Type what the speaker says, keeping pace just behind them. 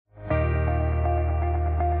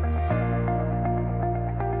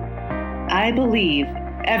I believe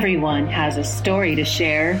everyone has a story to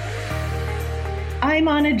share. I'm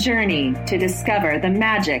on a journey to discover the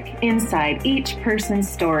magic inside each person's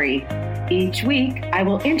story. Each week, I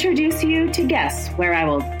will introduce you to guests where I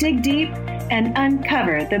will dig deep and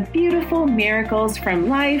uncover the beautiful miracles from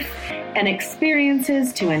life and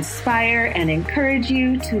experiences to inspire and encourage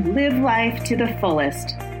you to live life to the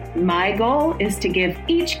fullest. My goal is to give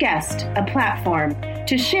each guest a platform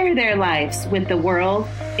to share their lives with the world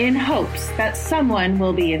in hopes that someone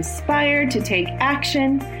will be inspired to take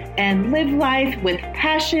action and live life with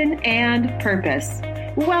passion and purpose.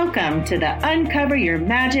 Welcome to the Uncover Your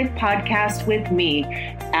Magic podcast with me,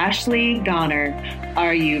 Ashley Goner.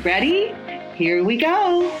 Are you ready? Here we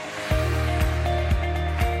go.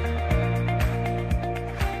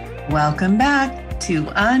 Welcome back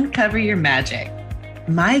to Uncover Your Magic.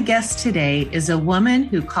 My guest today is a woman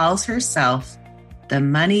who calls herself the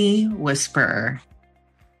Money Whisperer.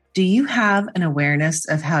 Do you have an awareness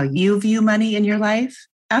of how you view money in your life?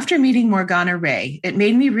 After meeting Morgana Ray, it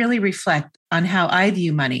made me really reflect on how I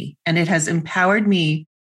view money, and it has empowered me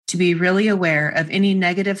to be really aware of any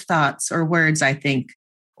negative thoughts or words I think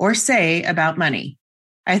or say about money.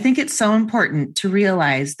 I think it's so important to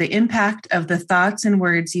realize the impact of the thoughts and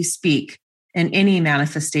words you speak in any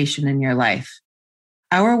manifestation in your life.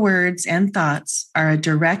 Our words and thoughts are a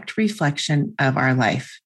direct reflection of our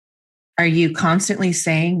life. Are you constantly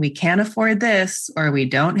saying we can't afford this or we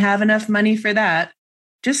don't have enough money for that?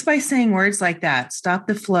 Just by saying words like that, stop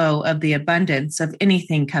the flow of the abundance of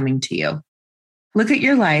anything coming to you. Look at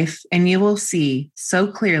your life and you will see so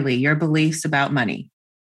clearly your beliefs about money.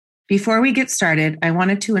 Before we get started, I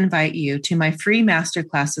wanted to invite you to my free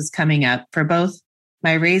masterclasses coming up for both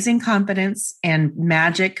my Raising Confidence and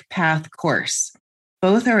Magic Path course.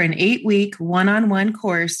 Both are an 8-week one-on-one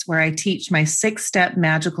course where I teach my 6-step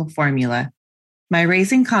magical formula. My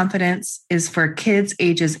Raising Confidence is for kids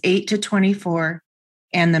ages 8 to 24,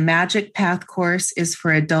 and the Magic Path course is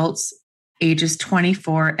for adults ages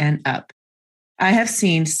 24 and up. I have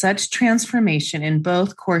seen such transformation in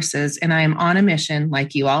both courses, and I am on a mission,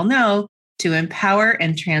 like you all know, to empower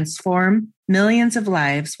and transform millions of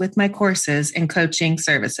lives with my courses and coaching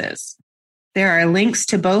services. There are links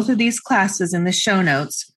to both of these classes in the show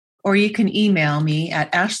notes, or you can email me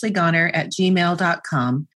at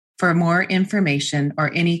ashleygoner@gmail.com for more information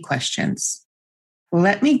or any questions.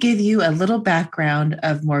 Let me give you a little background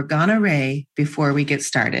of Morgana Ray before we get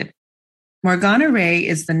started. Morgana Ray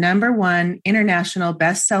is the #1 international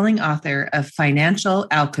best-selling author of Financial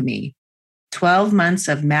Alchemy, 12 Months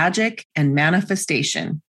of Magic and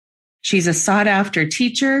Manifestation. She's a sought-after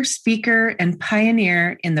teacher, speaker, and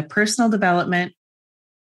pioneer in the personal development.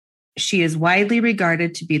 She is widely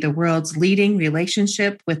regarded to be the world's leading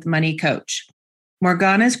relationship with money coach.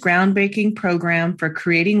 Morgana's groundbreaking program for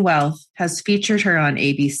creating wealth has featured her on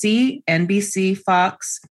ABC, NBC,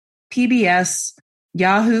 Fox, PBS,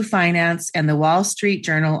 Yahoo Finance, and the Wall Street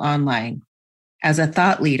Journal online as a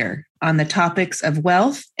thought leader on the topics of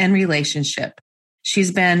wealth and relationship.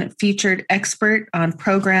 She's been featured expert on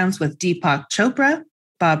programs with Deepak Chopra,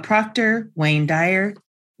 Bob Proctor, Wayne Dyer,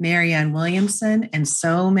 Marianne Williamson, and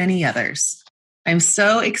so many others. I'm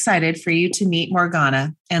so excited for you to meet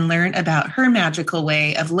Morgana and learn about her magical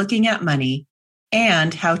way of looking at money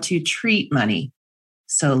and how to treat money.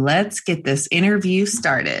 So let's get this interview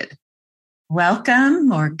started. Welcome,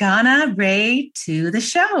 Morgana Ray, to the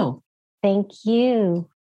show. Thank you.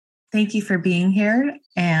 Thank you for being here.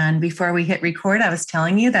 And before we hit record, I was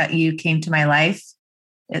telling you that you came to my life.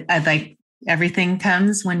 I'd like everything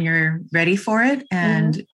comes when you're ready for it.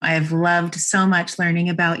 And I've loved so much learning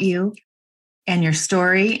about you and your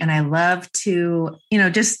story. And I love to,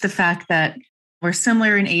 just the fact that we're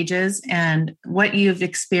similar in ages and what you've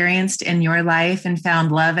experienced in your life and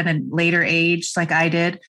found love at a later age, like I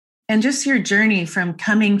did. And just your journey from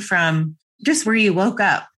coming from just where you woke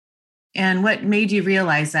up and what made you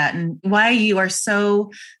realize that and why you are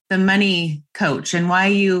so the money coach and why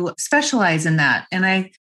you specialize in that. And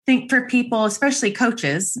I think for people, especially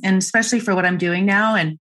coaches, and especially for what I'm doing now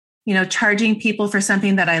and, charging people for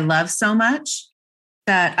something that I love so much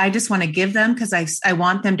that I just want to give them because I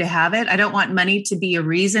want them to have it. I don't want money to be a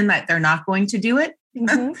reason that they're not going to do it,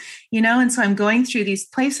 and so I'm going through these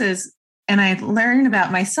places and I learn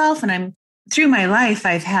about myself and through my life,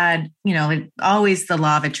 I've had, always the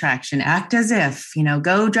law of attraction, act as if,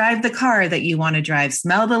 go drive the car that you want to drive,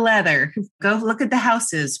 smell the leather, go look at the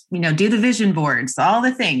houses, do the vision boards, all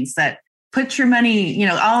the things that put your money,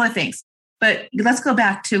 all the things. But let's go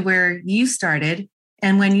back to where you started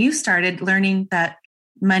and when you started learning that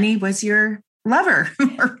money was your lover.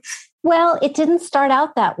 Well, it didn't start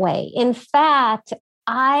out that way. In fact,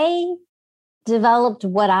 I developed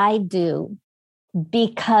what I do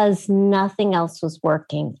because nothing else was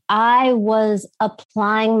working. I was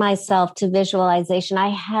applying myself to visualization. I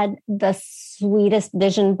had the sweetest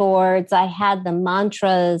vision boards. I had the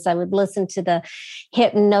mantras. I would listen to the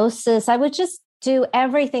hypnosis. I would just do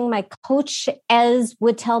everything my coach Ez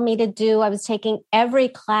would tell me to do. I was taking every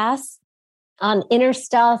class on inner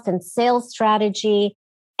stuff and sales strategy.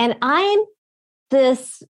 And I'm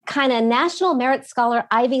this kind of National Merit Scholar,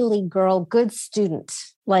 Ivy League girl, good student,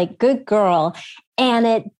 like good girl. And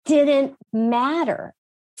it didn't matter.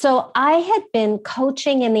 So I had been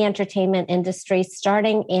coaching in the entertainment industry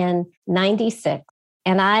starting in 96.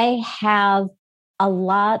 And I have a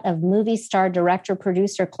lot of movie star, director,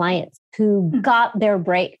 producer clients who got their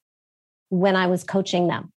break when I was coaching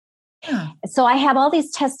them. Yeah. So I have all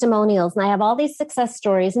these testimonials and I have all these success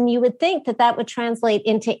stories, and you would think that that would translate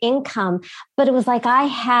into income, but it was like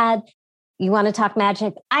you want to talk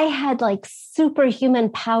magic? I had like superhuman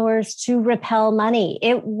powers to repel money.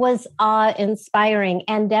 It was awe-inspiring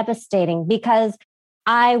and devastating because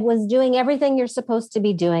I was doing everything you're supposed to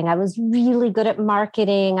be doing. I was really good at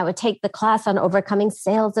marketing. I would take the class on overcoming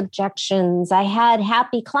sales objections. I had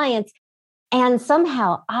happy clients. And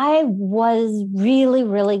somehow I was really,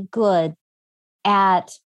 really good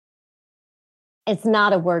at, it's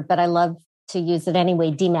not a word, but I love to use it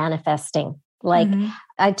anyway, demanifesting. Like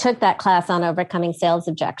I took that class on overcoming sales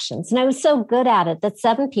objections and I was so good at it that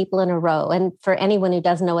 7 people in a row. And for anyone who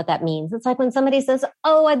doesn't know what that means, it's like when somebody says,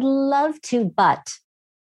 oh, I'd love to, but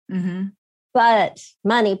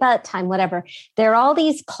money, but time, whatever. There are all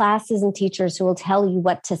these classes and teachers who will tell you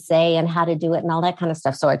what to say and how to do it and all that kind of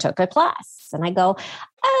stuff. So I took a class and I go,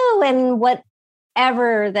 oh, and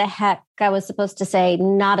whatever the heck I was supposed to say,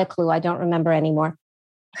 not a clue. I don't remember anymore.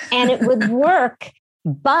 And it would work,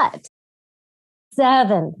 but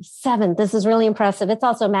seven, this is really impressive. It's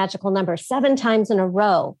also a magical number. 7 times in a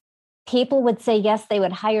row, people would say, yes, they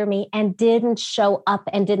would hire me and didn't show up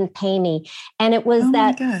and didn't pay me. And it was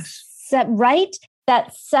that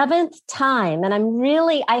 7th time. And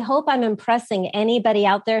I hope I'm impressing anybody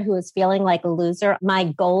out there who is feeling like a loser. My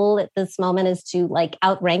goal at this moment is to like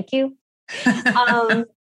outrank you. Oh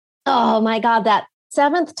my God, that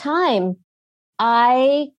 7th time,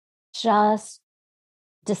 I just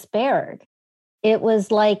despaired. It was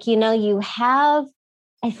like, I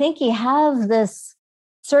think you have this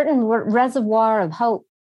certain reservoir of hope,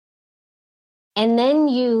 and then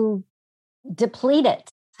you deplete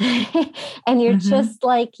it. And you're just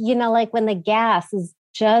like, like when the gas is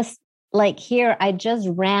just like here, I just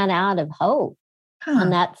ran out of hope.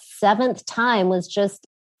 And that 7th time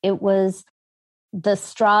it was the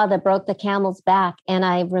straw that broke the camel's back. And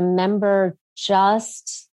I remember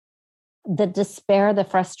just the despair, the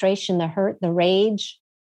frustration, the hurt, the rage.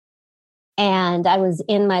 And I was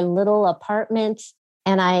in my little apartment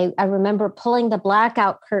and I remember pulling the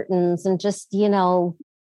blackout curtains and just,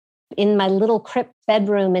 in my little crypt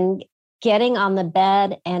bedroom and getting on the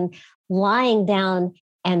bed and lying down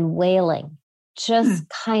and wailing, just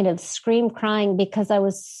kind of crying because I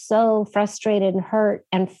was so frustrated and hurt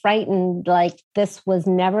and frightened. Like this was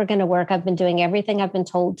never going to work. I've been doing everything I've been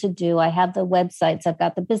told to do. I have the websites, I've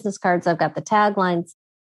got the business cards, I've got the taglines.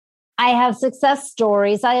 I have success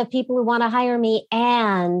stories. I have people who want to hire me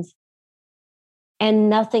and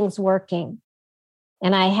nothing's working.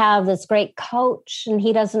 And I have this great coach and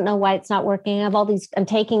he doesn't know why it's not working. I have all these,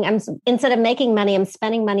 instead of making money, I'm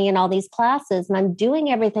spending money in all these classes and I'm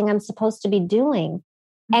doing everything I'm supposed to be doing.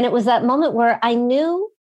 And it was that moment where I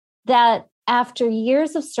knew that after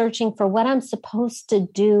years of searching for what I'm supposed to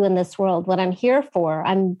do in this world, what I'm here for,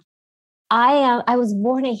 I was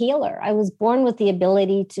born a healer. I was born with the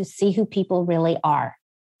ability to see who people really are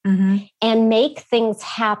and make things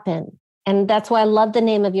happen. And that's why I love the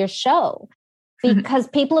name of your show. Because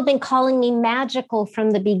people have been calling me magical from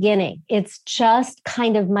the beginning. It's just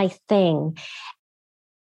kind of my thing.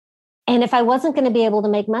 And if I wasn't going to be able to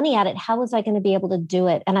make money at it, how was I going to be able to do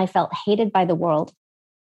it? And I felt hated by the world.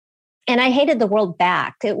 And I hated the world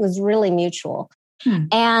back. It was really mutual.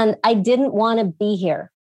 And I didn't want to be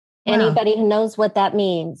here. Wow. Anybody who knows what that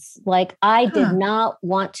means, like I did not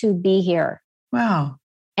want to be here. Wow.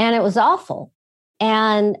 And it was awful.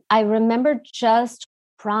 And I remember just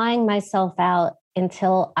crying myself out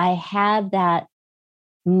until I had that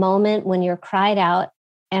moment when you're cried out.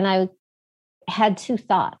 And I had 2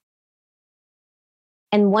 thoughts.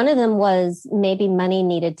 And one of them was maybe money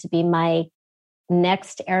needed to be my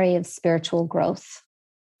next area of spiritual growth.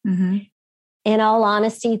 In all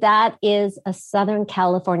honesty, that is a Southern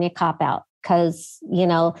California cop-out because,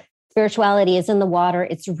 spirituality is in the water.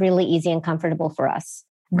 It's really easy and comfortable for us.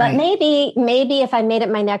 But maybe if I made it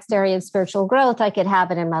my next area of spiritual growth, I could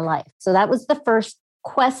have it in my life. So that was the first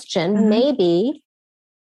question, maybe.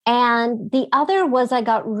 And the other was I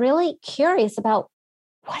got really curious about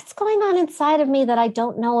what's going on inside of me that I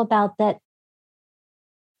don't know about that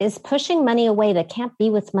is pushing money away, that can't be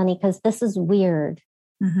with money because this is weird.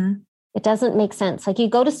 It doesn't make sense. Like you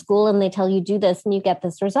go to school and they tell you do this and you get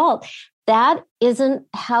this result. That isn't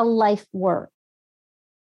how life works.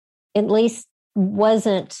 At least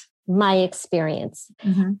wasn't my experience.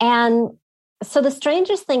 And so the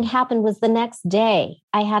strangest thing happened was the next day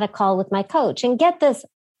I had a call with my coach. And get this,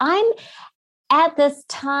 I'm at this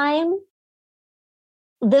time,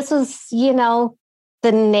 this was,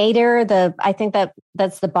 the nadir, I think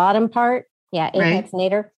that's the bottom part. Yeah, apex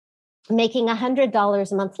nadir. Making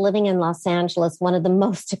 $100 a month living in Los Angeles, one of the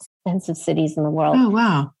most expensive cities in the world. Oh,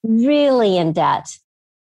 wow. Really in debt.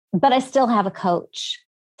 But I still have a coach.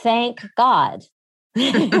 Thank God.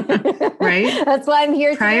 Right. That's why I'm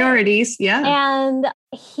here. Priorities. Today. Yeah. And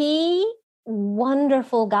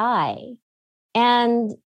wonderful guy.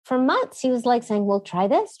 And for months, he was like saying, well, try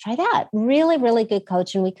this, try that. Really, really good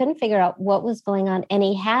coach. And we couldn't figure out what was going on. And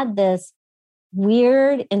he had this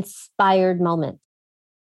weird, inspired moment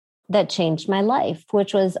that changed my life,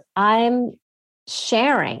 which was I'm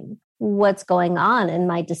sharing what's going on in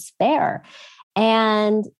my despair.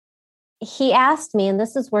 And he asked me, and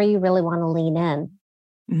this is where you really want to lean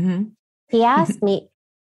in. He asked me,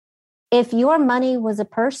 if your money was a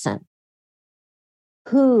person,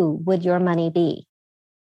 who would your money be?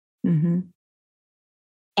 And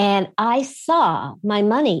I saw my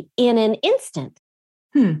money in an instant.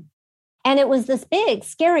 And it was this big,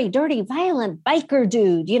 scary, dirty, violent biker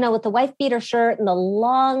dude, with the wife beater shirt and the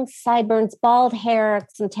long sideburns, bald hair,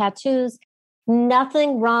 some tattoos.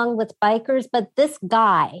 Nothing wrong with bikers, but this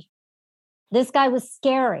guy was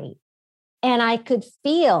scary. And I could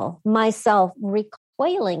feel myself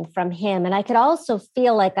recoiling from him. And I could also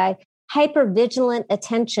feel like hypervigilant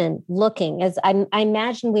attention looking as I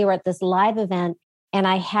imagine we were at this live event and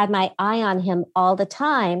I had my eye on him all the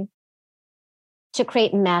time to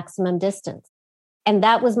create maximum distance. And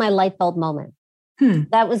that was my light bulb moment.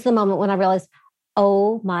 That was the moment when I realized,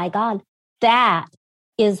 oh my God, that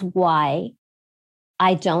is why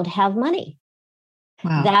I don't have money.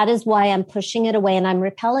 Wow. That is why I'm pushing it away and I'm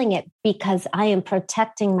repelling it because I am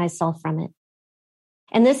protecting myself from it.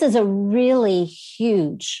 And this is a really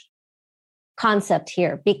huge concept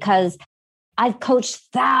here because I've coached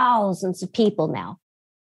thousands of people now.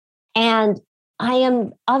 And I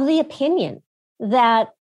am of the opinion that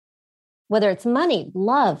whether it's money,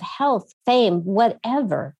 love, health, fame,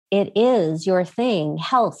 whatever it is, your thing,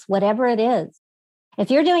 health, whatever it is, if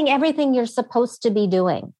you're doing everything you're supposed to be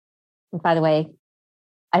doing, and by the way,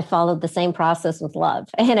 I followed the same process with love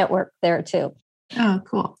and it worked there too. Oh,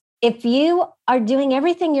 cool. If you are doing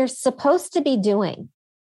everything you're supposed to be doing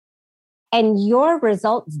and your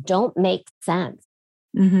results don't make sense,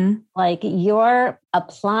 like you're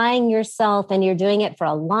applying yourself and you're doing it for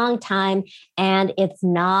a long time and it's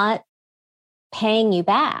not paying you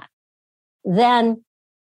back, then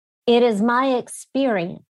it is my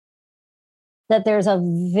experience that there's a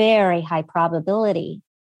very high probability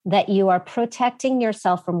that you are protecting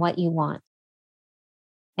yourself from what you want.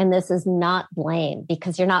 And this is not blame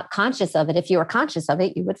because you're not conscious of it. If you were conscious of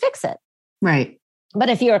it, you would fix it. Right. But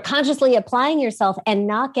if you're consciously applying yourself and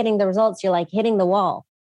not getting the results, you're like hitting the wall.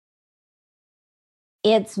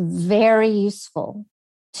 It's very useful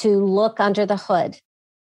to look under the hood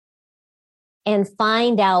and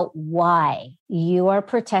find out why you are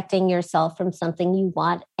protecting yourself from something you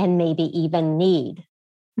want and maybe even need.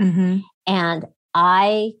 And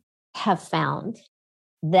I have found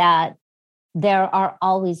that there are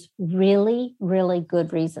always really, really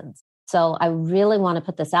good reasons. So I really want to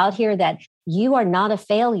put this out here that you are not a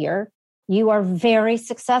failure. You are very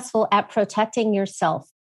successful at protecting yourself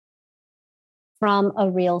from a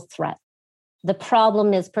real threat. The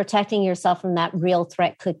problem is protecting yourself from that real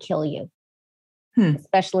threat could kill you,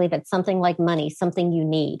 especially if it's something like money, something you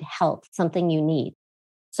need, health, something you need.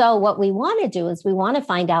 So what we want to do is we want to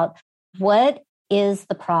find out what is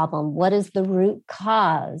the problem? What is the root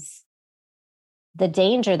cause? The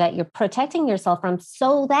danger that you're protecting yourself from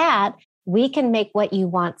so that we can make what you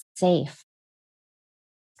want safe.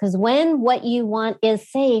 Because when what you want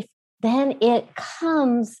is safe, then it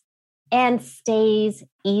comes and stays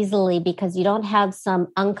easily because you don't have some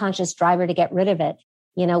unconscious driver to get rid of it.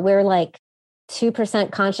 We're like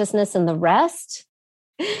 2% consciousness and the rest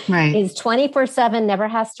is 24/7, never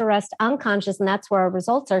has to rest, unconscious. And that's where our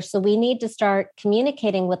results are. So we need to start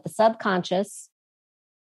communicating with the subconscious,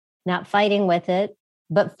 not fighting with it,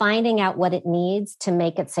 but finding out what it needs to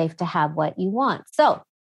make it safe to have what you want. So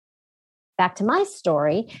back to my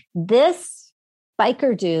story, this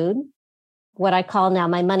biker dude, what I call now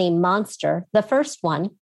my money monster, the first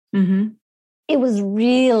one, it was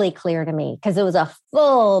really clear to me because it was a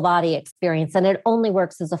full body experience, and it only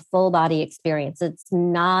works as a full body experience. It's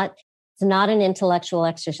not an intellectual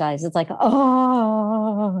exercise. It's like,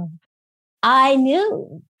 oh, I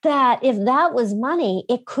knew that if that was money,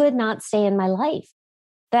 it could not stay in my life.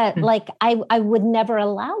 That like I would never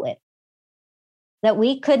allow it. That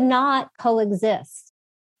we could not coexist,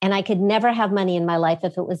 and I could never have money in my life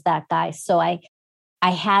if it was that guy. So I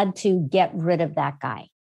had to get rid of that guy.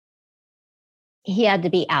 He had to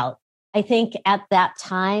be out. I think at that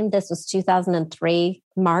time, this was 2003,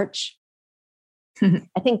 March.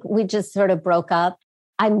 I think we just sort of broke up.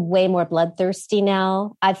 I'm way more bloodthirsty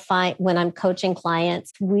now. I find when I'm coaching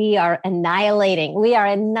clients, we are annihilating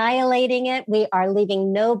it. We are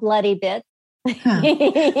leaving no bloody bits.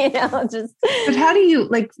 Huh. Just. But how do you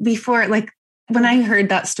before, when I heard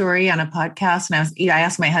that story on a podcast, and I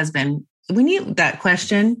asked my husband, when you that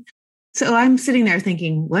question, so I'm sitting there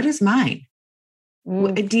thinking, what is mine?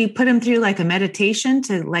 Do you put him through a meditation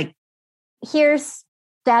to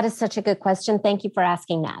that is such a good question. Thank you for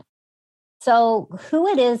asking that. So who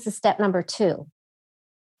it is step number 2.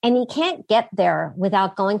 And you can't get there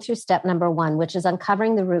without going through step number 1, which is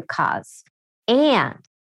uncovering the root cause. And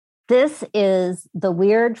this is the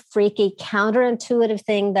weird, freaky, counterintuitive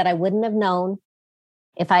thing that I wouldn't have known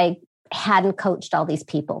if I hadn't coached all these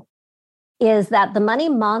people, is that the money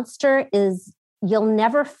monster is, you'll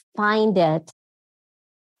never find it,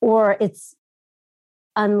 or it's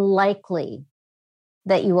unlikely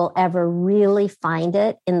that you will ever really find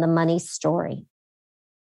it in the money story,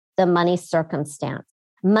 the money circumstance.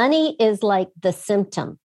 Money is like the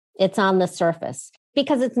symptom. It's on the surface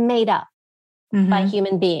because it's made up by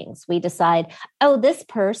human beings. We decide, oh, this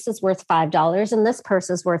purse is worth $5 and this purse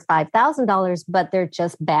is worth $5,000, but they're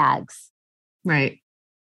just bags. Right.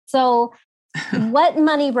 So what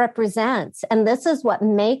money represents, and this is what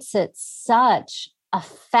makes it such a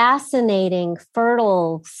fascinating,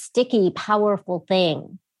 fertile, sticky, powerful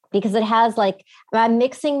thing, because it has I'm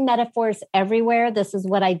mixing metaphors everywhere. This is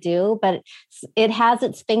what I do, but it has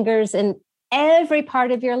its fingers in every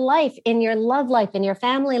part of your life, in your love life, in your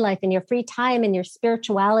family life, in your free time, in your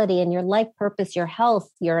spirituality, in your life purpose, your health,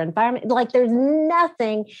 your environment. There's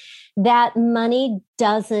nothing that money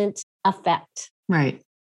doesn't affect. Right.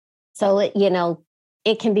 So,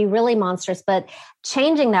 it can be really monstrous, but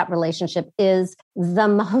changing that relationship is the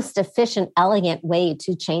most efficient, elegant way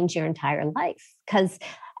to change your entire life, because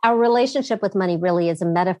our relationship with money really is a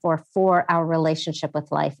metaphor for our relationship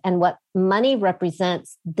with life. And what money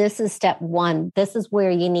represents, this is step 1. This is where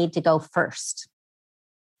you need to go first.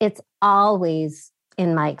 It's always,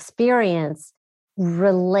 in my experience,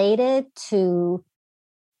 related to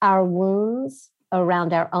our wounds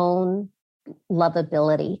around our own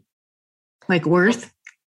lovability. Like worth?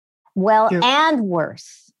 And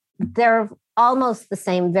worth. They're almost the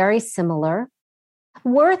same, very similar.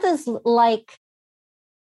 Worth is like,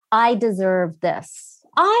 I deserve this.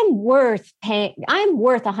 I'm worth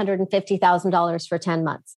 $150,000 for 10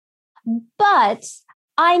 months. But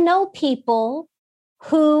I know people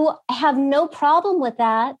who have no problem with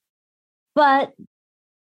that, but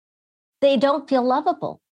they don't feel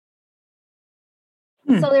lovable.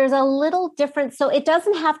 So there's a little difference. So it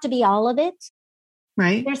doesn't have to be all of it.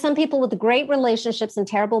 Right. There's some people with great relationships and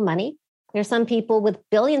terrible money. There's some people with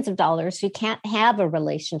billions of dollars who can't have a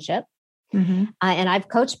relationship. And I've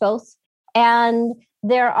coached both. And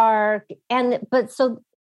so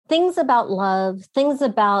things about love, things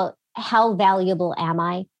about how valuable am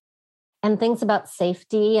I, and things about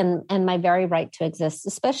safety and my very right to exist,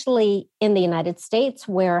 especially in the United States,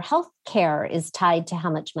 where healthcare is tied to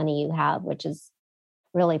how much money you have, which is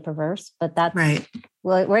really perverse, but that's right.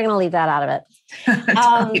 We're going to leave that out of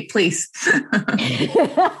it. Please.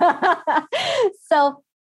 So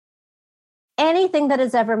anything that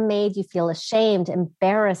has ever made you feel ashamed,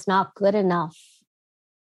 embarrassed, not good enough,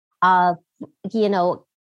 early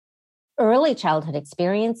childhood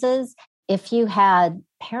experiences, if you had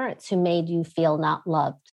parents who made you feel not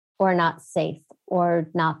loved or not safe or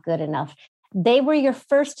not good enough, they were your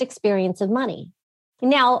first experience of money.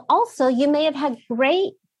 Now, also, you may have had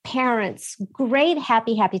great parents, great,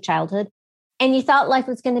 happy childhood, and you thought life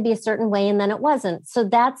was going to be a certain way, and then it wasn't. So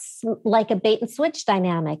that's like a bait and switch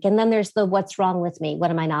dynamic. And then there's the what's wrong with me? What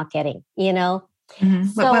am I not getting? So,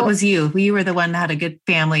 what was you? You were the one that had a good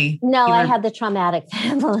family. No, I had the traumatic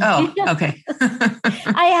family. Oh, okay.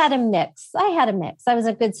 I had a mix. I was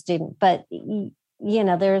a good student, but,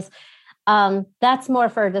 there's... That's more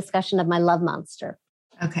for a discussion of my love monster.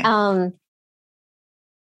 Okay. But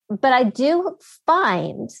I do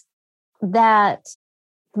find that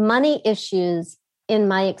money issues, in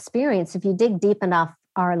my experience, if you dig deep enough,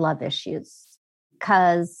 are love issues,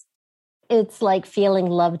 because it's like feeling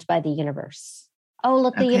loved by the universe. Oh,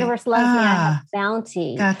 look, the universe loves me. I have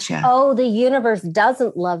bounty. Gotcha. Oh, the universe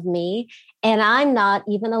doesn't love me, and I'm not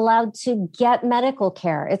even allowed to get medical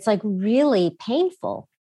care. It's like really painful.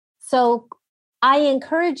 So I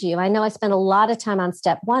encourage you. I know I spend a lot of time on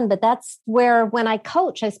step one, but that's where, when I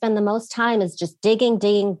coach, I spend the most time is just digging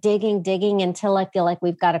until I feel like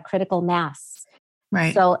we've got a critical mass.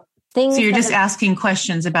 Right. So you're just asking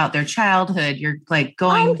questions about their childhood. You're like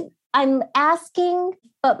going. I'm asking,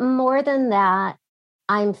 but more than that,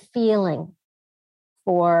 I'm feeling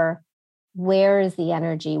for where is the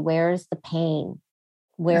energy? Where's the pain?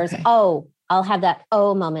 I'll have that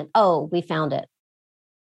moment. Oh, we found it.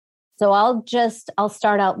 So I'll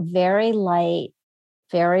start out very light,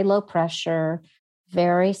 very low pressure,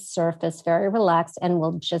 very surface, very relaxed, and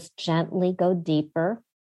we'll just gently go deeper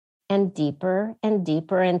and deeper and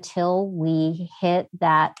deeper until we hit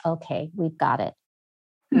that, okay, we've got it.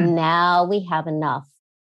 Now we have enough.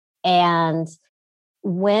 And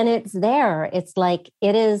when it's there, it's like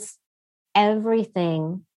it is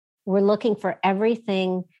everything. We're looking for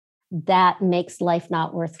everything that makes life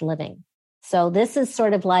not worth living. So this is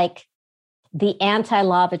sort of like the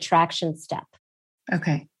anti-law of attraction step.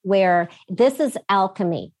 Okay. Where this is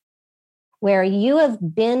alchemy, where you have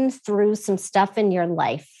been through some stuff in your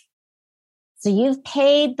life. So you've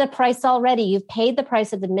paid the price already. You've paid the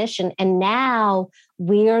price of admission. And now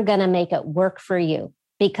we're going to make it work for you,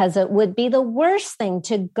 because it would be the worst thing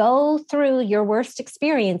to go through your worst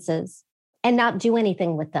experiences and not do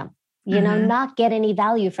anything with them, not get any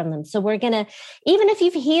value from them. So we're going to, even if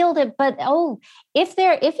you've healed it, but if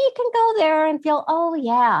you can go there and feel, oh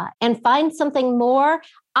yeah, and find something more,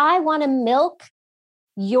 I want to milk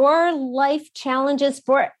your life challenges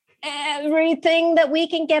for everything that we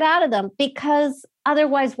can get out of them, because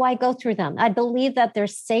otherwise, why go through them? I believe that they're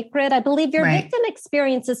sacred. I believe your victim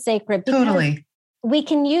experience is sacred, because totally. We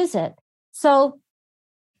can use it. So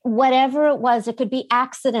whatever it was, it could be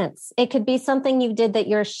accidents. It could be something you did that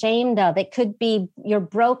you're ashamed of. It could be your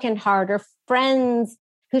broken heart, or friends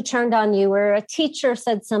who turned on you, or a teacher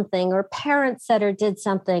said something, or parents said or did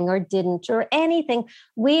something or didn't, or anything.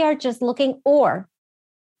 We are just looking,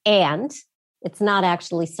 and it's not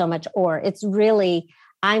actually so much it's really,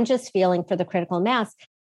 I'm just feeling for the critical mass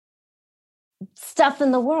stuff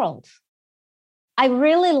in the world. I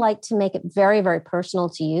really like to make it very, very personal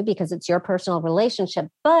to you, because it's your personal relationship.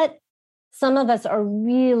 But some of us are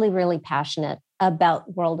really, really passionate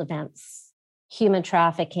about world events, human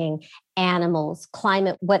trafficking, animals,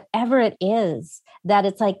 climate, whatever it is that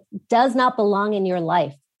it's like does not belong in your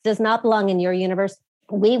life, does not belong in your universe.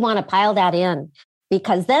 We want to pile that in.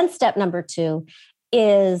 Because then step number 2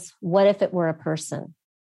 is, what if it were a person?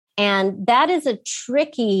 And that is a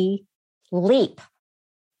tricky leap.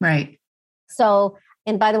 Right. So,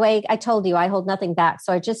 and by the way, I told you I hold nothing back.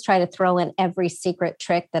 So I just try to throw in every secret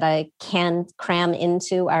trick that I can cram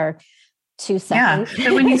into our 2 seconds. Yeah.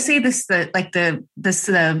 But when you say this, the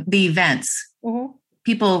events,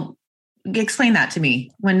 people explain that to me.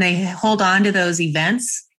 When they hold on to those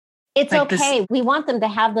events, it's like okay. We want them to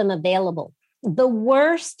have them available. The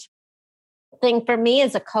worst thing for me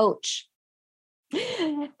as a coach,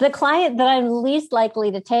 the client that I'm least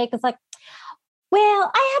likely to take is like,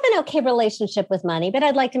 well, I have an okay relationship with money, but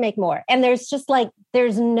I'd like to make more. And there's just like,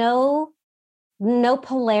 there's no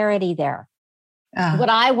polarity there. What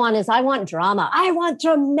I want drama. I want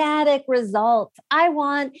dramatic results. I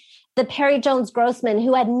want the Perry Jones Grossman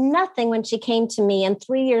who had nothing when she came to me and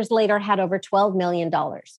 3 years later had over $12 million.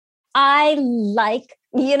 I like,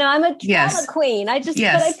 I'm a drama queen. But I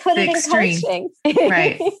put it in coaching.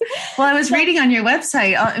 Right. Well, I was reading on your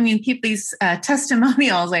website, keep these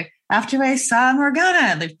testimonials, like after I saw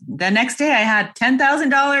Morgana, the next day I had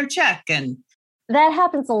 $10,000 check. And that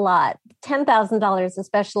happens a lot. $10,000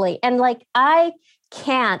 especially. And like, I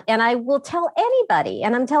can't, and I will tell anybody,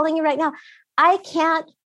 and I'm telling you right now, I can't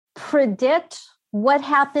predict what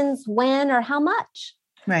happens when or how much.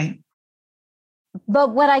 Right.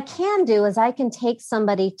 But what I can do is I can take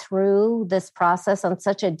somebody through this process on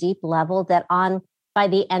such a deep level that by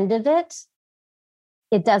the end of it,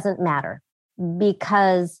 it doesn't matter,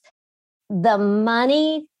 because the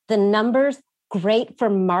money, the numbers, great for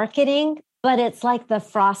marketing, but it's like the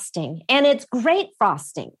frosting, and it's great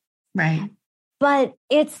frosting. Right. But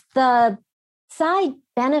it's the side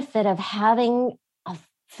benefit of having a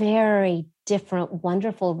very different,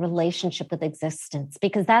 wonderful relationship with existence,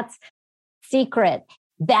 because that's secret.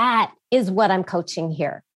 That is what I'm coaching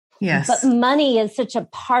here. Yes. But money is such a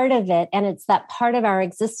part of it. And it's that part of our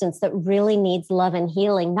existence that really needs love and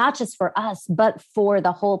healing, not just for us, but for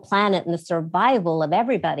the whole planet and the survival of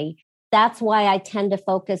everybody. That's why I tend to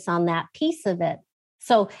focus on that piece of it.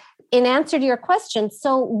 So in answer to your question,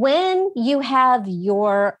 so when you have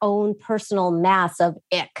your own personal mass of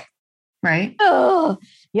ick, right? Oh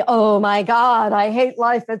my God, I hate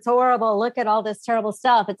life. It's horrible. Look at all this terrible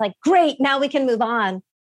stuff. It's like, great, now we can move on.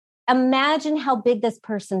 Imagine how big this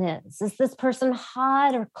person is. Is this person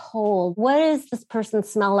hot or cold? What does this person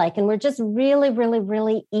smell like? And we're just really, really,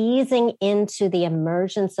 really easing into the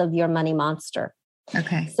emergence of your money monster.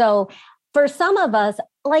 Okay. So for some of us,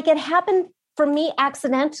 like it happened for me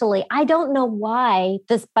accidentally. I don't know why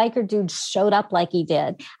this biker dude showed up like he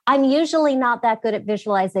did. I'm usually not that good at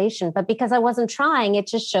visualization, but because I wasn't trying, it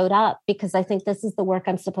just showed up because I think this is the work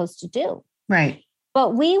I'm supposed to do. Right.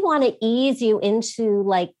 But we want to ease you into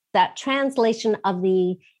like that translation of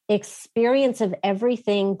the experience of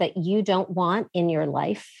everything that you don't want in your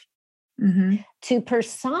life to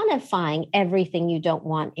personifying everything you don't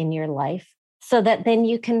want in your life so that then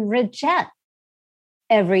you can reject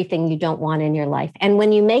everything you don't want in your life. And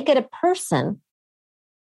when you make it a person,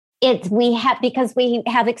 because we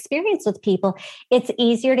have experience with people, it's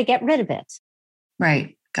easier to get rid of it.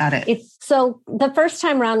 Right. Got it. So the first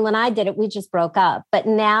time around when I did it, we just broke up. But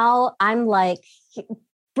now I'm like,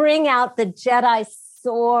 bring out the Jedi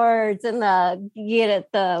swords and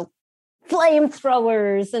the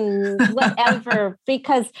flamethrowers and whatever,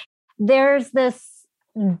 because there's this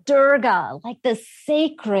Durga, like this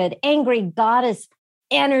sacred, angry goddess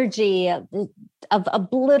energy of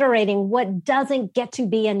obliterating what doesn't get to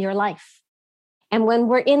be in your life. And when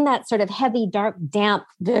we're in that sort of heavy, dark, damp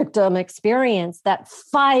victim experience, that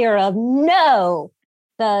fire of no,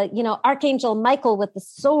 Archangel Michael with the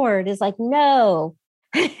sword is like, no,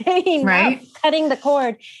 right? Cutting the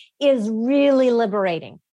cord is really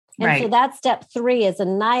liberating. And so that's step 3 is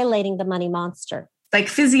annihilating the money monster. Like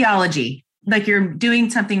physiology, like you're doing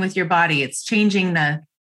something with your body. It's changing right?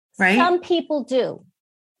 Some people do.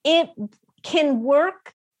 It can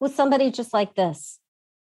work with somebody just like this.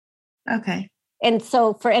 Okay. And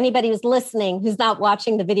so for anybody who's listening, who's not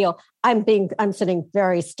watching the video, I'm sitting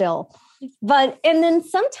very still. And then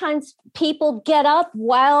sometimes people get up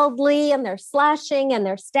wildly and they're slashing and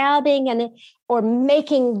they're stabbing or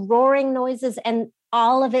making roaring noises, and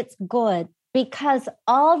all of it's good because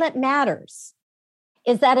all that matters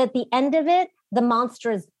is that at the end of it, the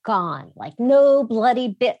monster is gone, like no bloody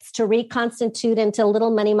bits to reconstitute into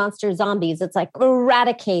little money monster zombies. It's like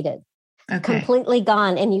eradicated, completely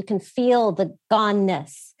gone. And you can feel the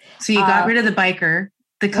goneness. So you got rid of the biker.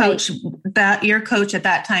 The coach, right. Your coach at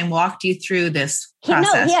that time walked you through this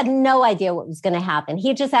process. He had no idea what was going to happen.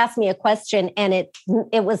 He just asked me a question and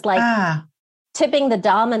it was like tipping the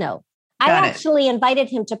domino. I actually invited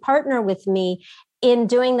him to partner with me in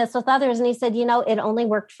doing this with others. And he said, it only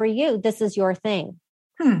worked for you. This is your thing.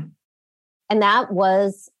 And that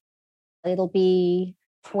it'll be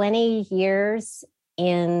 20 years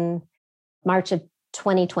in March of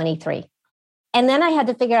 2023. And then I had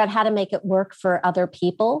to figure out how to make it work for other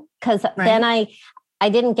people. Because then I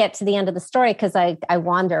didn't get to the end of the story because I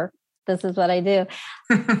wander. This is what I do.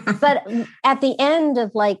 But at the end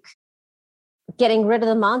of like getting rid of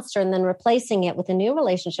the monster and then replacing it with a new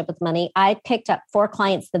relationship with money, I picked up 4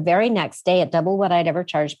 clients the very next day at double what I'd ever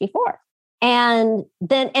charged before. And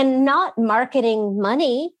not marketing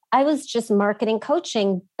money. I was just marketing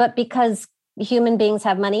coaching, but because human beings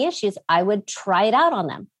have money issues, I would try it out on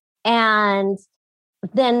them. And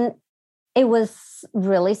then it was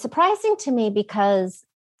really surprising to me because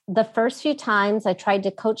the first few times I tried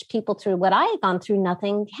to coach people through what I had gone through,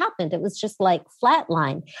 nothing happened. It was just like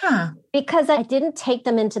flatline because I didn't take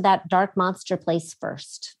them into that dark monster place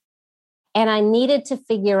first. And I needed to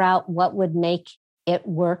figure out what would make it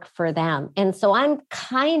work for them. And so I'm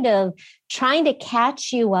kind of trying to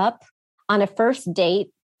catch you up on a first date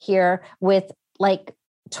here with like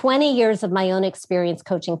 20 years of my own experience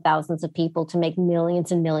coaching thousands of people to make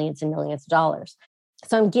millions and millions and millions of dollars.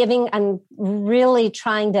 So I'm really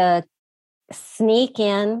trying to sneak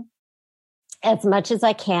in as much as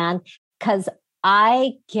I can because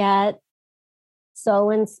I get so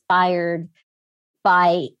inspired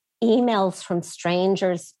by emails from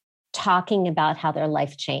strangers talking about how their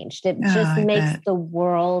life changed. It just makes the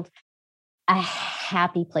world a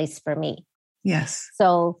happy place for me. Yes.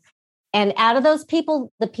 So, and out of those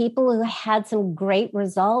people, the people who had some great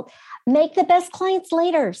result make the best clients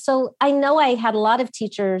later. So I know I had a lot of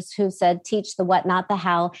teachers who said, teach the what, not the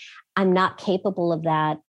how. I'm not capable of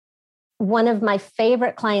that. One of my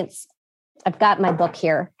favorite clients I've got my book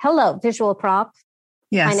here. Hello, Visual Prop,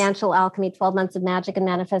 Yes. Financial Alchemy, 12 Months of Magic and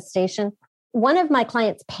Manifestation. One of my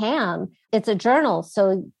clients, Pam, it's a journal.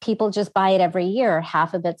 So people just buy it every year.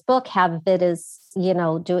 Half of it's book, half of it is,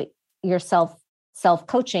 do it yourself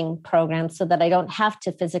self-coaching program so that I don't have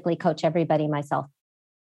to physically coach everybody myself.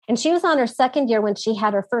 And she was on her second year when she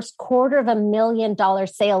had her first $250,000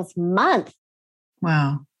 sales month.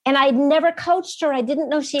 Wow. And I'd never coached her. I didn't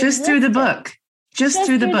know she just existed. through the book. Just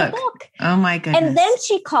through the book. Oh my goodness. And then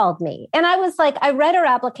she called me and I was like, I read her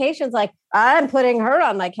applications like, I'm putting her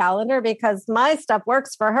on my calendar because my stuff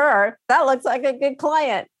works for her. That looks like a good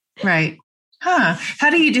client. Right. Huh. How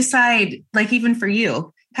do you decide, like even for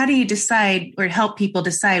you, how do you decide or help people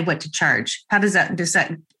decide what to charge? How does that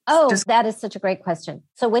decide? That is such a great question.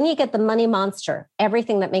 So when you get the money monster,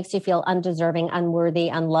 everything that makes you feel undeserving, unworthy,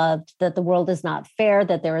 unloved, that the world is not fair,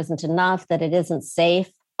 that there isn't enough, that it isn't safe,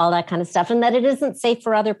 all that kind of stuff, and that it isn't safe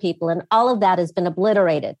for other people. And all of that has been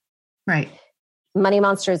obliterated. Right. Money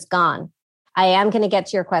monster is gone. I am going to get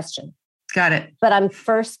to your question. Got it. But I'm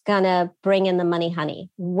first going to bring in the money honey.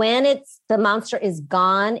 When the monster is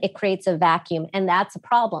gone, it creates a vacuum. And that's a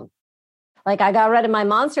problem. Like I got rid of my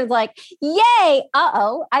monsters like, yay.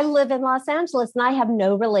 I live in Los Angeles and I have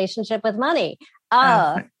no relationship with money.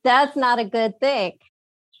 That's not a good thing.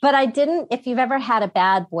 But I didn't, if you've ever had a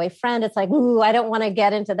bad boyfriend, it's like, ooh, I don't want to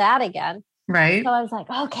get into that again. Right. So I was like,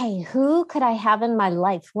 okay, who could I have in my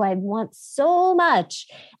life who I want so much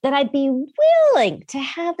that I'd be willing to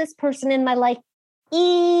have this person in my life,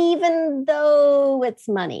 even though it's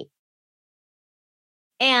money?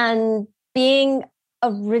 And being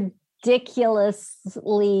a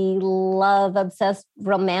ridiculously love-obsessed,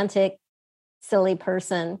 romantic, silly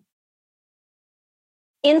person,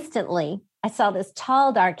 instantly, I saw this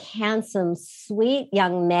tall, dark, handsome, sweet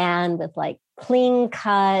young man with like clean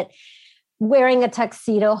cut, wearing a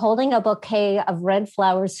tuxedo, holding a bouquet of red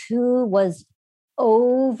flowers, who was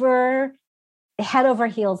head over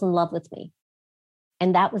heels in love with me.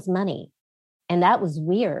 And that was money. And that was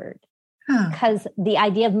weird because the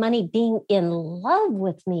idea of money being in love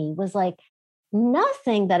with me was like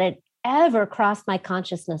nothing that had ever crossed my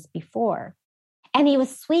consciousness before. And he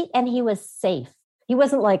was sweet and he was safe. He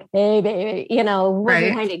wasn't like, hey, baby,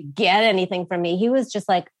 wasn't trying to get anything from me. He was just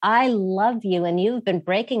like, I love you and you've been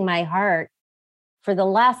breaking my heart for the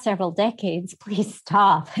last several decades. Please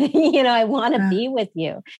stop. I want to be with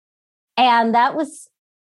you. And that was,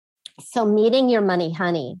 so meeting your money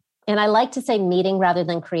honey. And I like to say meeting rather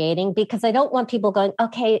than creating, because I don't want people going,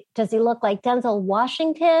 okay, does he look like Denzel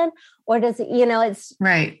Washington? Or does it, it's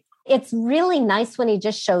right. It's really nice when he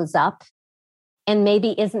just shows up. And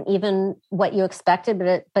maybe isn't even what you expected,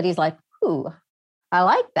 but he's like, ooh, I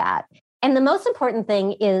like that. And the most important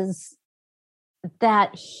thing is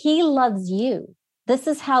that he loves you. This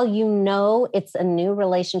is how you know it's a new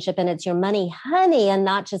relationship and it's your money honey and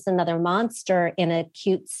not just another monster in a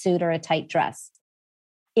cute suit or a tight dress.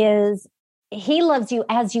 Is he loves you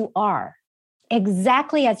as you are,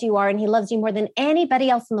 exactly as you are. And he loves you more than anybody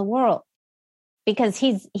else in the world because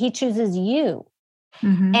he chooses you.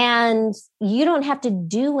 Mm-hmm. And you don't have to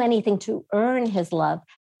do anything to earn his love.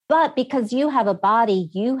 But because you have a body,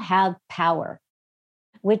 you have power,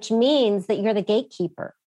 which means that you're the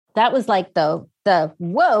gatekeeper. That was like the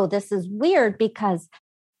whoa, this is weird, because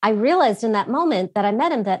I realized in that moment that I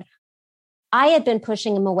met him that I had been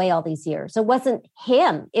pushing him away all these years. It wasn't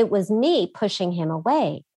him. It was me pushing him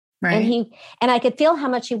away. Right. And I could feel how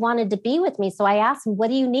much he wanted to be with me. So I asked him, what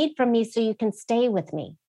do you need from me so you can stay with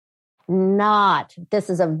me? This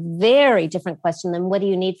is a very different question than what do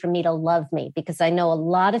you need from me to love me? Because I know a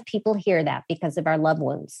lot of people hear that because of our love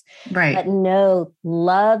wounds. Right. But no,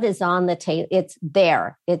 love is on the table. It's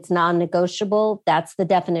there. It's non-negotiable. That's the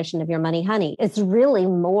definition of your money honey. It's really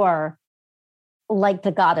more like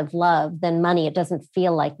the God of love than money. It doesn't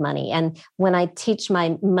feel like money. And when I teach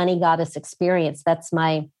my money goddess experience, that's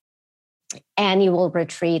my annual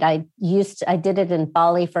retreat. I did it in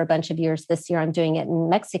Bali for a bunch of years. This year, I'm doing it in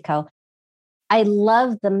Mexico. I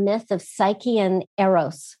love the myth of Psyche and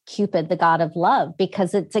Eros, Cupid, the god of love,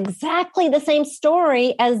 because it's exactly the same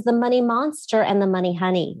story as the money monster and the money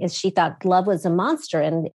honey. Is she thought love was a monster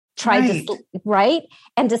and tried to,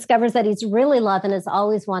 and discovers that he's really love and has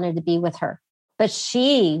always wanted to be with her. But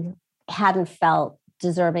she hadn't felt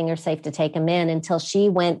deserving or safe to take him in until she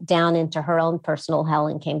went down into her own personal hell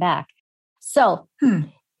and came back. So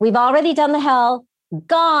we've already done the hell,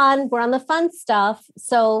 gone. We're on the fun stuff.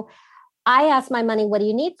 So I asked my money, what do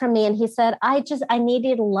you need from me? And he said, I need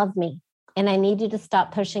you to love me. And I need you to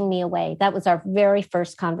stop pushing me away. That was our very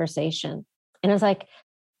first conversation. And I was like,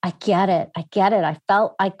 I get it. I get it.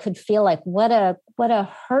 I could feel like what a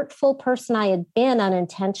hurtful person I had been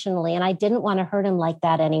unintentionally. And I didn't want to hurt him like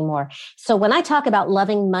that anymore. So when I talk about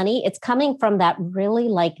loving money, it's coming from that really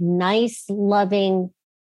like nice, loving,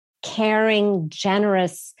 caring,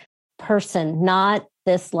 generous person, not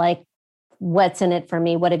this like, what's in it for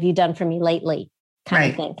me? What have you done for me lately?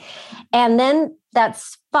 Kind of thing. And then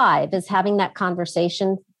that's 5 is having that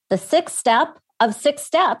conversation. The 6th step of 6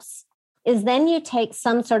 steps is then you take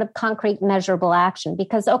some sort of concrete measurable action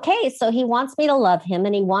because, okay, so he wants me to love him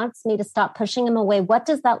and he wants me to stop pushing him away. What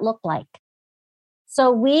does that look like?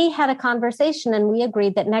 So we had a conversation and we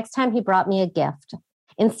agreed that next time he brought me a gift,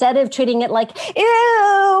 instead of treating it like,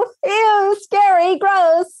 ew, scary,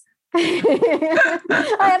 gross,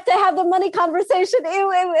 I have to have the money conversation,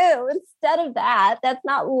 ew. Instead of that, that's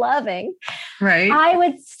not loving. Right. I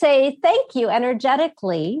would say thank you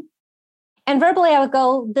energetically. And verbally, I would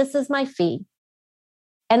go, this is my fee.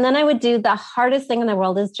 And then I would do the hardest thing in the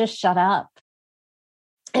world is just shut up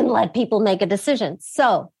and let people make a decision.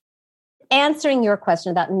 So answering your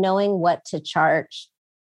question about knowing what to charge,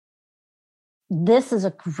 this is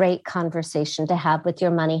a great conversation to have with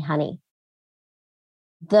your money honey.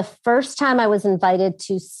 The first time I was invited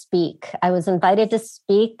to speak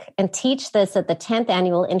and teach this at the 10th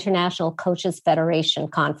Annual International Coaches Federation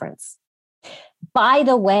Conference. By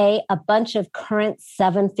the way, a bunch of current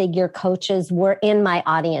 7-figure coaches were in my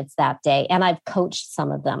audience that day, and I've coached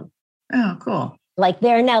some of them. Oh, cool. Like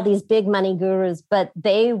they're now these big money gurus, but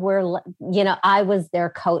they were, I was their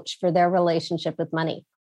coach for their relationship with money.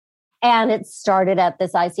 And it started at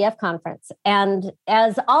this ICF conference. And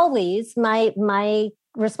as always, my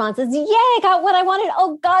response is, yay, I got what I wanted.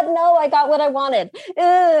 Oh God, no, I got what I wanted.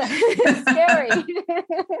 It's scary.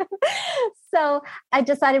 So I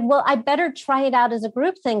decided, well, I better try it out as a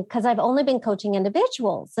group thing because I've only been coaching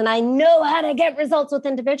individuals and I know how to get results with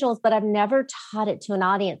individuals, but I've never taught it to an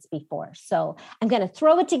audience before. So I'm going to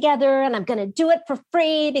throw it together and I'm going to do it for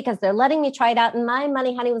free because they're letting me try it out. And my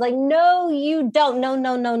money honey was like, no, you don't.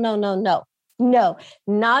 No,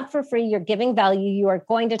 not for free. You're giving value. You are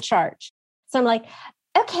going to charge. So I'm like,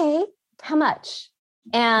 okay, how much?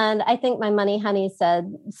 And I think my money honey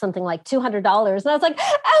said something like $200. And I was like,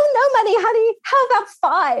 oh, no, money honey, how about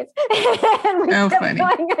 5? And we kept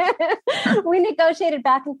going. We negotiated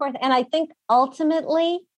back and forth. And I think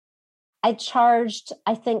ultimately I charged,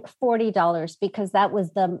 $40 because that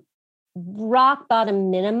was the rock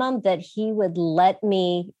bottom minimum that he would let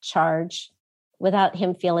me charge without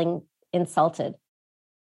him feeling insulted.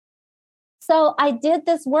 So I did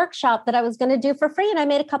this workshop that I was going to do for free and I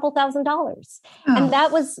made a couple $1,000. Oh. And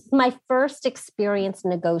that was my first experience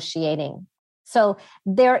negotiating. So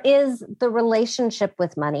there is the relationship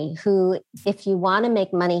with money who, if you want to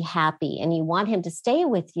make money happy and you want him to stay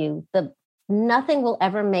with you, nothing will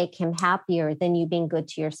ever make him happier than you being good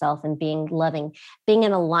to yourself and being loving, being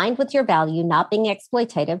aligned with your value, not being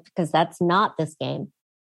exploitative, because that's not this game.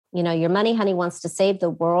 Your money honey wants to save the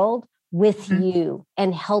world with you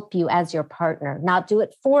and help you as your partner, not do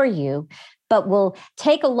it for you, but will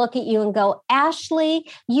take a look at you and go,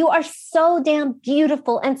 Ashley, you are so damn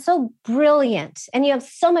beautiful and so brilliant and you have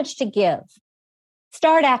so much to give.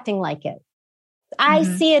 Start acting like it. I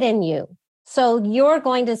see it in you. So you're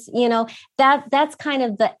going to, that's kind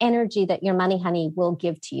of the energy that your money honey will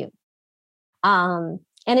give to you. And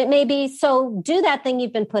it may be, so do that thing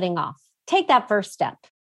you've been putting off. Take that first step.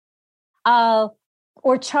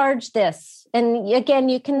 Or charge this. And again,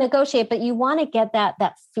 you can negotiate, but you want to get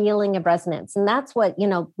that feeling of resonance. And that's what,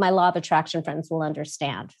 my law of attraction friends will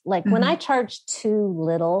understand. Like when I charge too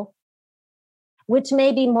little, which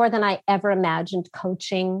may be more than I ever imagined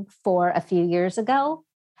coaching for a few years ago,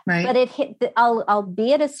 right? But I'll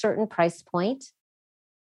be at a certain price point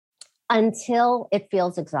until it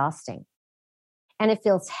feels exhausting and it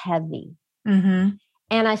feels heavy.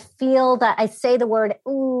 And I feel that I say the word,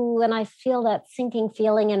 ooh, and I feel that sinking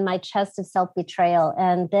feeling in my chest of self-betrayal.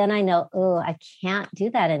 And then I know, oh, I can't do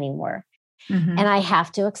that anymore. And I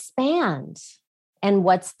have to expand. And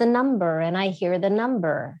what's the number? And I hear the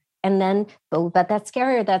number. And then, oh, but that's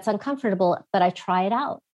scary or that's uncomfortable, but I try it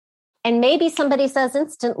out. And maybe somebody says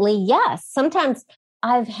instantly, yes. Sometimes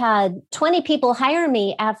I've had 20 people hire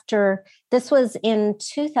me after, this was in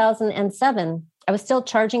 2007. I was still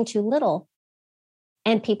charging too little.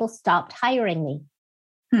 And people stopped hiring me.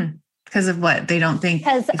 Because of what? They don't think?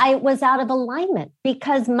 Because I was out of alignment.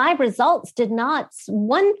 Because my results did not.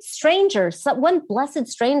 One blessed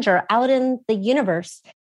stranger out in the universe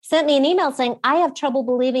sent me an email saying, I have trouble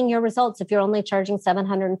believing your results if you're only charging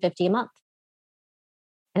 $750 a month.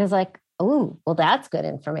 And I was like, oh, well, that's good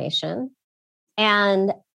information.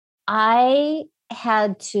 And I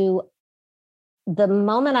had to, the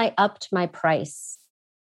moment I upped my price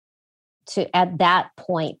to at that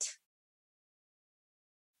point,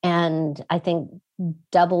 and I think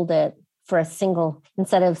doubled it for a single,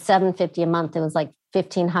 instead of $750 a month, it was like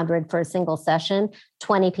 $1,500 for a single session.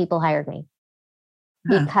 20 people hired me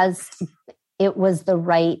because it was the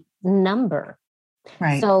right number.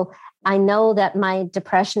 Right. So I know that my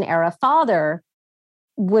Depression era father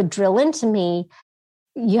would drill into me,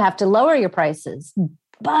 you have to lower your prices,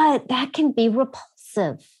 but that can be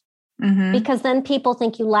repulsive because then people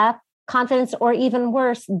think you lack confidence, or even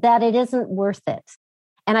worse, that it isn't worth it.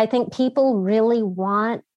 And I think people really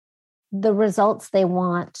want the results they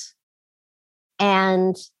want.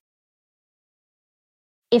 And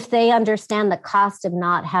if they understand the cost of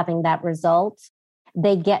not having that result,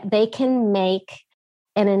 they can make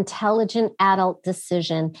an intelligent adult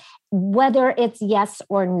decision, whether it's yes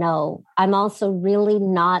or no. I'm also really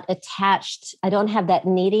not attached. I don't have that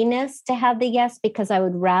neediness to have the yes, because I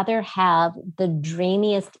would rather have the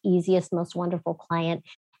dreamiest, easiest, most wonderful client.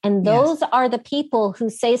 And those are the people who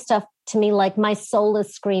say stuff to me like, my soul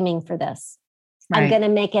is screaming for this. Right. I'm going to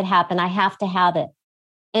make it happen. I have to have it.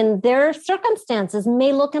 And their circumstances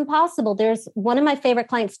may look impossible. There's one of my favorite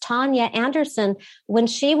clients, Tanya Anderson. When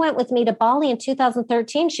she went with me to Bali in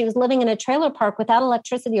 2013, she was living in a trailer park without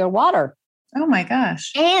electricity or water. Oh my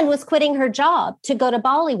gosh. And was quitting her job to go to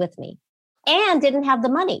Bali with me and didn't have the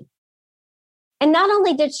money. And not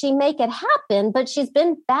only did she make it happen, but she's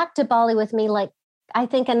been back to Bali with me like, I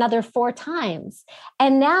think another 4 times.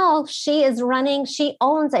 And now she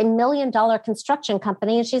owns a $1 million construction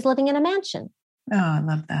company, and she's living in a mansion. Oh, I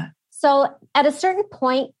love that. So at a certain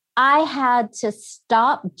point, I had to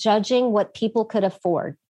stop judging what people could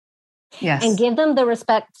afford. Yes. And give them the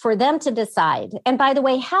respect for them to decide. And by the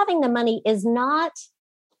way, having the money is not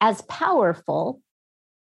as powerful.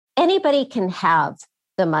 Anybody can have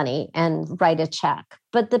the money and write a check.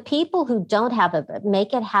 But the people who don't have it, but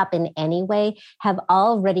make it happen anyway, have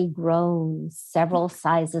already grown several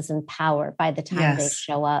sizes in power by the time they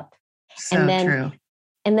show up. So true.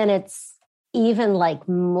 And then it's even like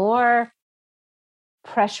more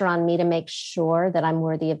pressure on me to make sure that I'm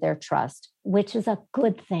worthy of their trust, which is a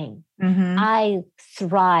good thing. I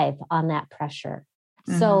thrive on that pressure.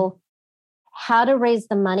 So how to raise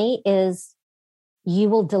the money is you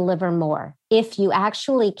will deliver more. If you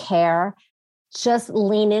actually care, just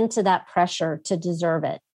lean into that pressure to deserve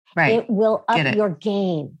it. Right. It will up your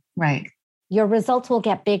game. Right. Your results will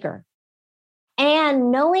get bigger.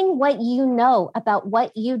 And knowing what you know about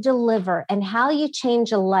what you deliver and how you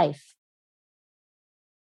change a life,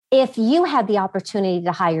 if you had the opportunity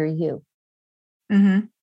to hire you,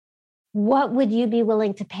 what would you be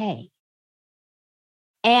willing to pay?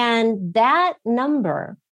 And that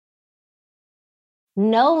number,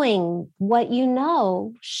 knowing what you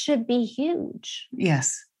know, should be huge.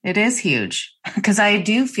 Yes, it is huge, because I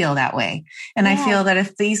do feel that way. And I feel that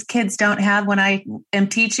if these kids don't have, when I am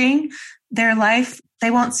teaching their life, they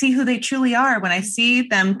won't see who they truly are. When I see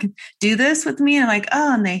them do this with me, I'm like,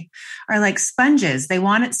 oh, and they are like sponges. They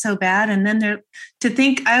want it so bad. And then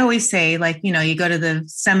I always say, like, you go to the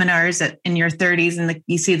seminars in your 30s and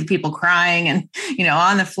you see the people crying and,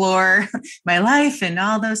 on the floor, my life and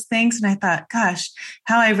all those things. And I thought, gosh,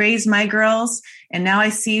 how I raised my girls. And now I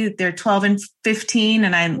see they're 12 and 15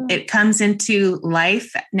 and it comes into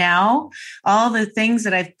life now, all the things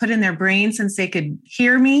that I've put in their brain since they could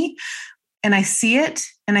hear me. And I see it,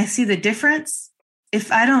 and I see the difference.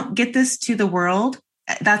 If I don't get this to the world,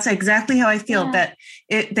 that's exactly how I feel, that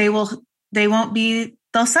they'll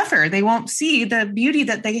suffer. They won't see the beauty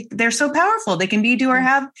that they're so powerful. They can be, do, or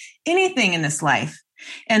have anything in this life.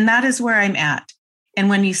 And that is where I'm at. And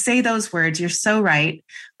when you say those words, you're so right.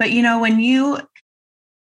 But when you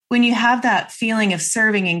have that feeling of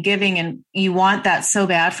serving and giving, and you want that so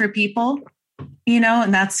bad for people,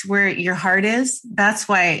 and that's where your heart is. That's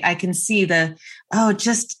why I can see I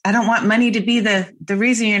don't want money to be the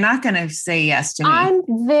reason you're not going to say yes to me. I'm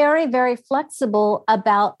very, very flexible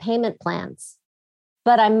about payment plans,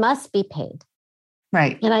 but I must be paid.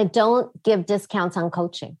 Right. And I don't give discounts on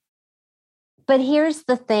coaching. But here's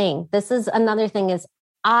the thing. This is another thing is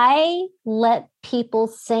I let people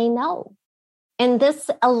say no. And this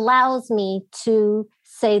allows me to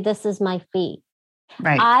say, this is my fee.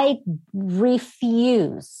 Right. I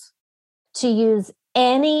refuse to use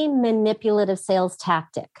any manipulative sales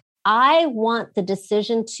tactic. I want the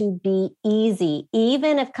decision to be easy,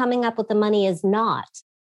 even if coming up with the money is not.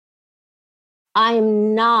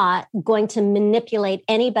 I'm not going to manipulate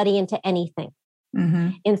anybody into anything. Mm-hmm.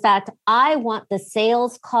 In fact, I want the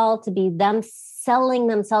sales call to be them selling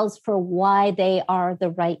themselves for why they are the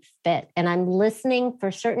right fit. And I'm listening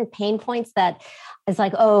for certain pain points that is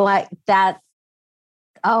like, I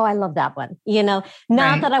love that one. Not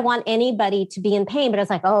Right. that I want anybody to be in pain, but it's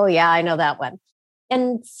like, oh yeah, I know that one.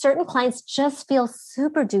 And certain clients just feel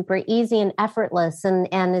super duper easy and effortless. And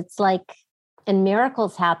it's like, and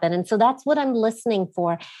miracles happen. And so that's what I'm listening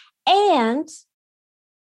for. And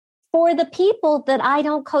for the people that I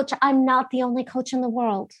don't coach, I'm not the only coach in the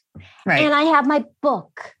world. Right. And I have my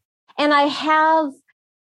book and I have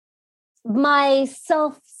my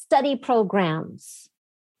self-study programs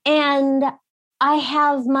and I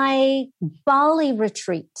have my Bali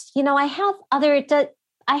retreat.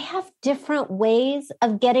 I have different ways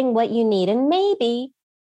of getting what you need. And maybe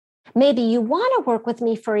you want to work with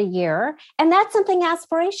me for a year and that's something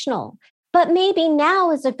aspirational. But maybe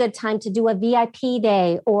now is a good time to do a VIP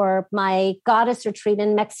day or my goddess retreat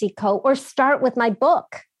in Mexico or start with my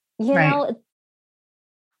book. I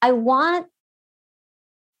want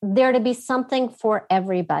there to be something for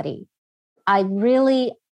everybody. I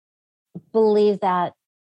really believe that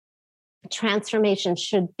transformation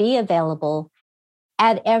should be available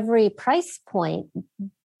at every price point,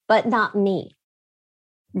 but not me.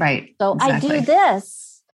 Right. So exactly. I do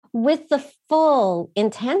this with the full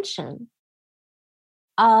intention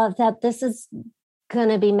that this is going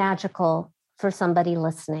to be magical for somebody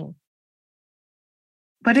listening.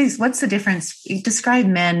 What's the difference? You describe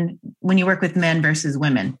men when you work with men versus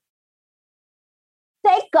women.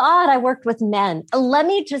 Thank God I worked with men. Let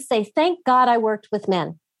me just say, thank God I worked with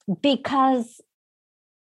men, because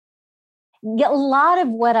a lot of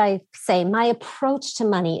what I say, my approach to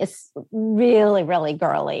money is really, really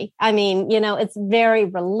girly. I mean, it's very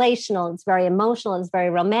relational. It's very emotional. It's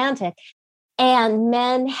very romantic. And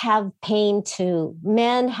men have pain too.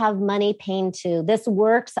 Men have money pain too. This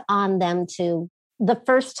works on them too. The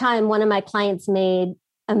first time one of my clients made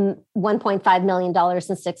 $1.5 million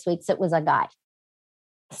in 6 weeks, it was a guy.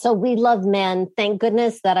 So we love men. Thank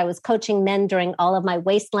goodness that I was coaching men during all of my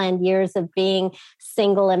wasteland years of being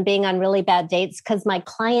single and being on really bad dates, because my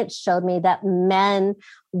clients showed me that men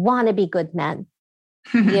want to be good men.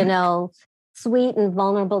 Sweet and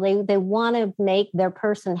vulnerable. They want to make their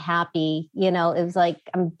person happy. It was like,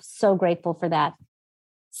 I'm so grateful for that.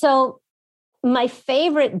 So my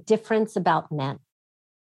favorite difference about men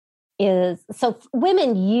is, so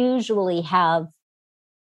women usually have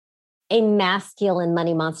a masculine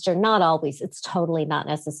money monster. Not always. It's totally not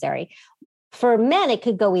necessary. For men, it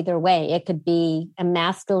could go either way. It could be a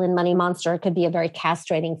masculine money monster. It could be a very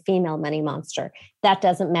castrating female money monster. That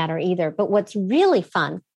doesn't matter either. But what's really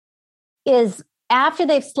fun is after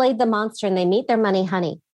they've slayed the monster and they meet their money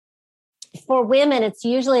honey. For women, it's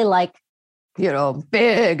usually like,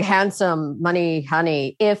 big, handsome money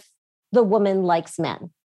honey, if the woman likes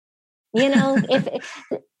men.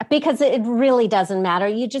 Because it really doesn't matter.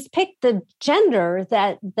 You just pick the gender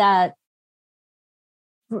that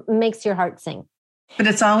makes your heart sing. But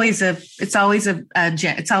it's always a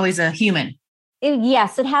human.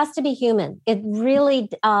 Yes, it has to be human. It really,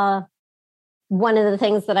 one of the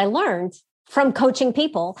things that I learned from coaching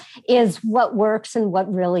people is what works and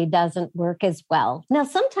what really doesn't work as well. Now,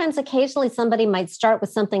 occasionally somebody might start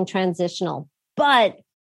with something transitional, but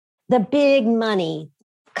the big money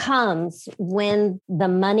comes when the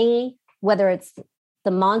money, whether it's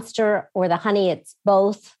the monster or the honey, it's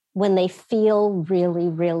both, when they feel really,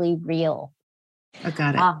 really real. I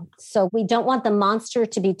got it. So we don't want the monster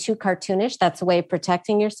to be too cartoonish. That's a way of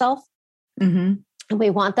protecting yourself. Mm-hmm. We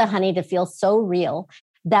want the honey to feel so real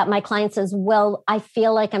that my client says, well, I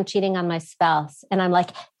feel like I'm cheating on my spouse. And I'm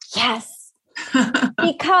like, yes,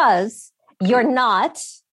 because you're not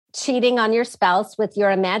cheating on your spouse with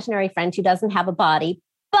your imaginary friend who doesn't have a body,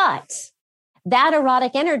 but that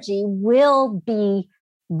erotic energy will be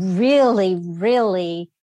really, really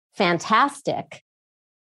fantastic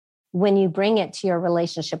when you bring it to your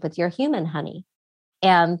relationship with your human honey.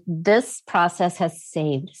 And this process has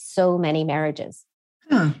saved so many marriages.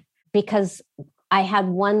 Because I had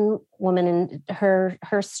one woman, and her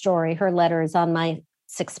story, her letter is on my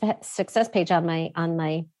success page on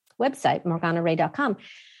my website, morganaray.com,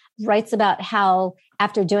 writes about how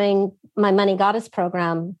after doing my Money Goddess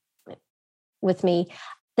program with me,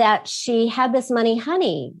 that she had this money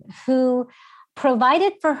honey who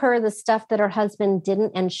provided for her the stuff that her husband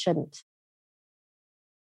didn't and shouldn't,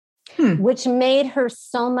 which made her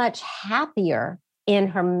so much happier in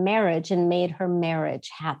her marriage and made her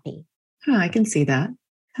marriage happy. I can see that.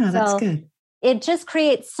 That's good. It just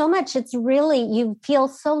creates so much. It's really, you feel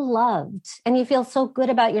so loved and you feel so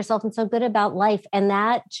good about yourself and so good about life. And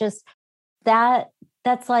that just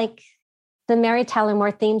that's like the Mary Tyler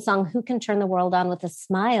Moore theme song, Who Can Turn the World On with a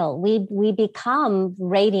Smile? We become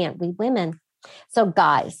radiant, we women. So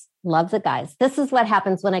guys, love the guys. This is what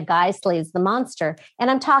happens when a guy slays the monster.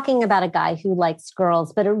 And I'm talking about a guy who likes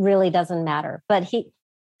girls, but it really doesn't matter.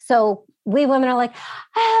 So we women are like,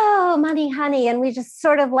 oh, money, honey. And we just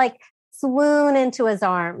sort of like swoon into his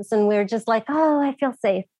arms. And we're just like, oh, I feel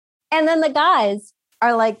safe. And then the guys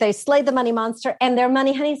are like, they slayed the money monster and their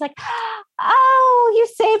money honey's like, oh, you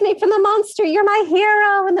saved me from the monster. You're my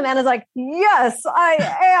hero. And the man is like, yes, I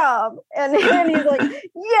am. And he's like,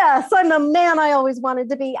 yes, I'm the man I always wanted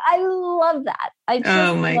to be. I love that.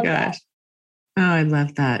 Oh my gosh. Oh, I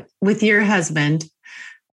love that. With your husband,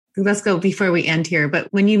 let's go before we end here. But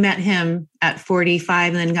when you met him at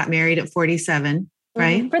 45 and then got married at 47,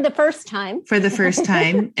 right? For the first time. For the first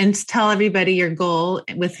time. And tell everybody your goal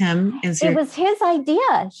with him. It was his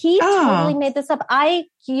idea. He totally made this up.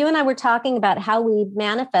 You and I were talking about how we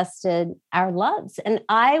manifested our loves. And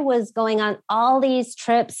I was going on all these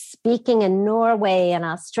trips, speaking in Norway and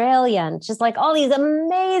Australia, and just like all these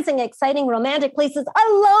amazing, exciting, romantic places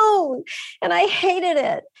alone. And I hated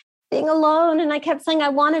it, being alone. And I kept saying, I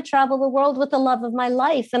want to travel the world with the love of my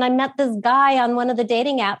life. And I met this guy on one of the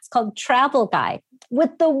dating apps called Travel Guy,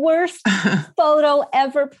 with the worst photo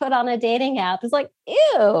ever put on a dating app. It's like,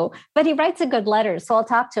 ew, but he writes a good letter. So I'll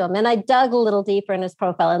talk to him. And I dug a little deeper in his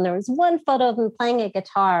profile. And there was one photo of him playing a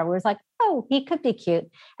guitar where it's like, oh, he could be cute.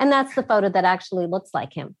 And that's the photo that actually looks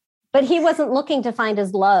like him. But he wasn't looking to find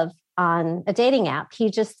his love on a dating app. He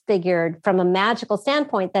just figured from a magical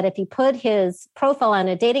standpoint that if he put his profile on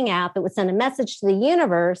a dating app, it would send a message to the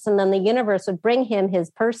universe, and then the universe would bring him his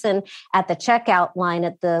person at the checkout line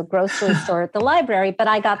at the grocery store at the library. But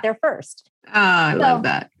I got there first. Oh, I love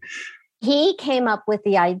that. He came up with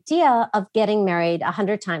the idea of getting married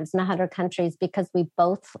 100 times in 100 countries because we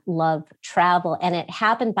both love travel. And it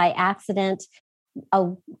happened by accident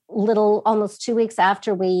almost 2 weeks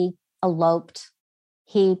after we eloped.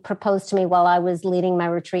 He proposed to me while I was leading my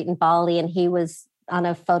retreat in Bali, and he was on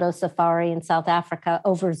a photo safari in South Africa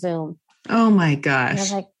over Zoom. Oh my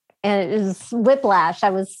gosh. And it was whiplash. I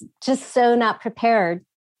was just so not prepared.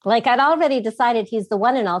 Like I'd already decided he's the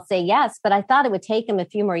one and I'll say yes, but I thought it would take him a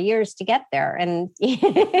few more years to get there. And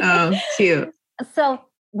oh, cute. So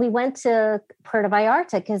we went to Puerto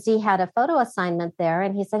Vallarta because he had a photo assignment there.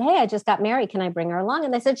 And he said, hey, I just got married. Can I bring her along?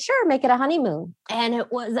 And they said, sure, make it a honeymoon. And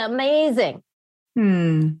it was amazing.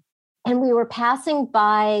 And we were passing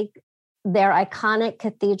by their iconic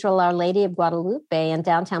cathedral, Our Lady of Guadalupe, in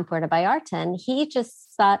downtown Puerto Vallarta. And he just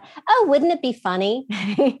thought, oh, wouldn't it be funny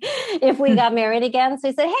if we got married again? So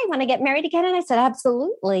he said, hey, want to get married again? And I said,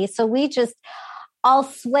 absolutely. So we just all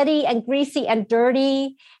sweaty and greasy and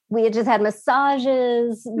dirty. We had just had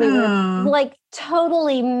massages. We were like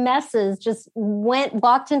totally messes, just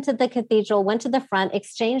walked into the cathedral, went to the front,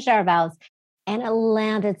 exchanged our vows. And it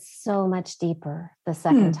landed so much deeper the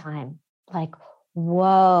second time. Like,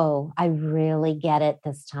 whoa, I really get it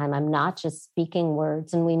this time. I'm not just speaking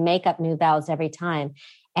words, and we make up new vows every time.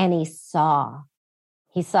 And he saw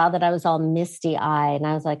that I was all misty eyed. And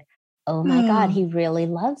I was like, oh my God, he really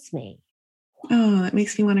loves me. Oh, that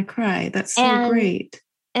makes me want to cry. That's so great.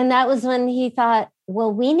 And that was when he thought,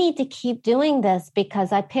 well, we need to keep doing this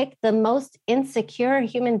because I picked the most insecure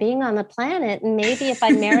human being on the planet. And maybe if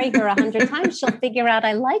I marry her 100 times, she'll figure out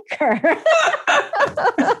I like her.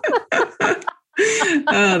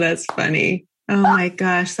 Oh, that's funny. Oh my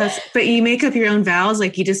gosh. But you make up your own vows?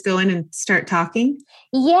 Like you just go in and start talking?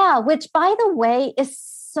 Yeah, which by the way is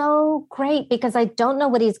so great because I don't know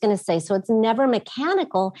what he's going to say. So it's never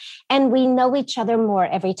mechanical. And we know each other more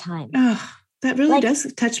every time. Oh, that really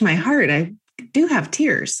does touch my heart. I do have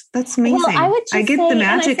tears. That's amazing. Well, I get the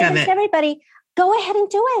magic of it. Everybody, go ahead and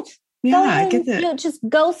do it. Yeah, I get that. Just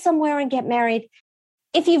go somewhere and get married.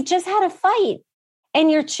 If you've just had a fight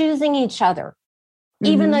and you're choosing each other,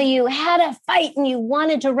 even though you had a fight and you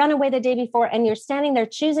wanted to run away the day before and you're standing there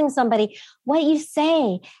choosing somebody, what you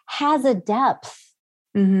say has a depth.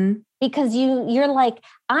 Because you're like,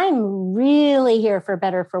 I'm really here for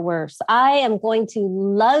better, for worse. I am going to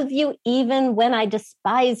love you even when I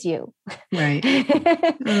despise you. Right.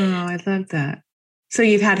 Oh, I love that. So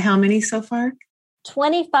you've had how many so far?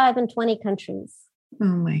 25 in 20 countries. Oh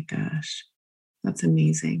my gosh. That's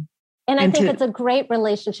amazing. And I think it's a great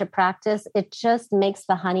relationship practice. It just makes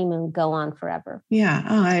the honeymoon go on forever. Yeah.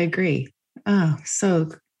 Oh, I agree. Oh, so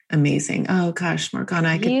amazing. Oh gosh,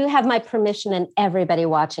 Morgana. You have my permission and everybody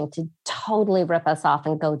watching to totally rip us off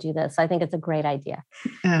and go do this. I think it's a great idea.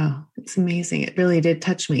 Oh, it's amazing. It really did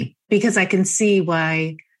touch me because I can see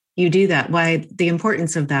why you do that, why the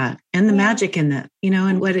importance of that and the magic in that,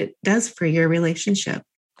 and what it does for your relationship.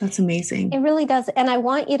 That's amazing. It really does. And I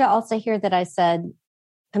want you to also hear that I said,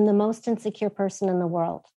 I'm the most insecure person in the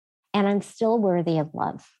world, and I'm still worthy of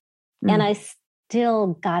love. And I still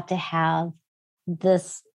got to have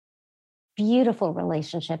this beautiful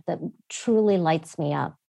relationship that truly lights me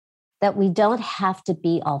up, that we don't have to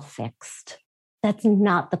be all fixed. That's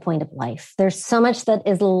not the point of life. There's so much that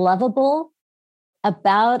is lovable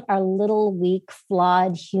about our little, weak,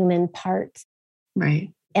 flawed human parts.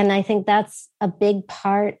 Right. And I think that's a big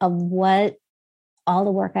part of what all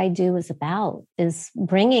the work I do is about, is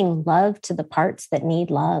bringing love to the parts that need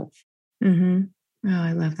love. Mm-hmm. Oh,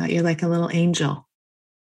 I love that. You're like a little angel.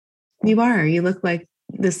 You are. You look like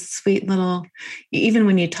this sweet little, even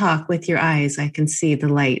when you talk with your eyes, I can see the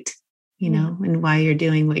light, and why you're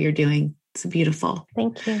doing what you're doing. It's beautiful.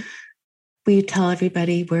 Thank you. Will you tell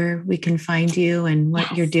everybody where we can find you and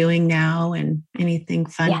what you're doing now and anything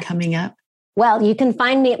fun coming up? Well, you can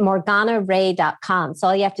find me at morganarae.com. So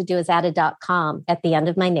all you have to do is add a .com at the end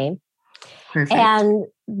of my name. Perfect. And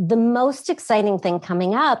the most exciting thing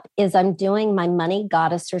coming up is I'm doing my Money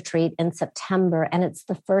Goddess Retreat in September, and it's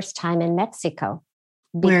the first time in Mexico.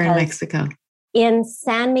 Where in Mexico? In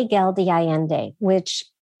San Miguel de Allende, which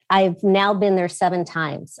I've now been there 7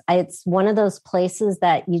 times. It's one of those places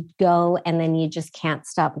that you go and then you just can't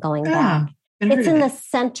stop going back. It's in the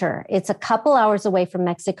center. It's a couple hours away from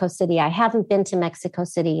Mexico City. I haven't been to Mexico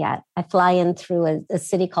City yet. I fly in through a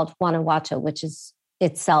city called Guanajuato, which is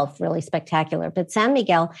itself really spectacular. But San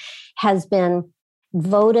Miguel has been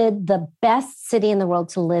voted the best city in the world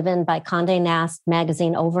to live in by Condé Nast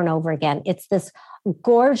magazine over and over again. It's this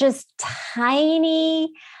gorgeous,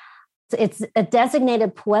 tiny, it's a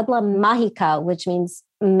designated Puebla Mágica, which means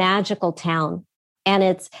magical town. And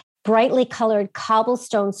it's brightly colored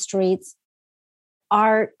cobblestone streets,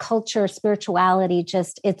 art, culture, spirituality,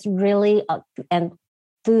 it's really, and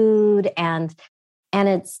food, and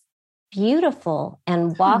it's beautiful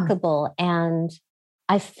and walkable. And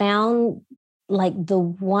I found like the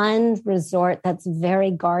one resort that's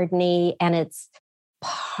very gardeny, and it's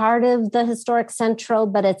part of the historic central,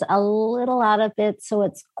 but it's a little out of it. So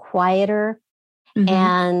it's quieter,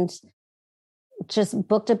 and just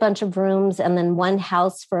booked a bunch of rooms and then one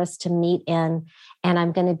house for us to meet in. And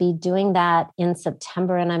I'm going to be doing that in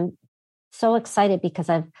September. And I'm so excited because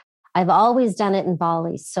I've always done it in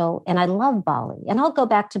Bali. And I love Bali, and I'll go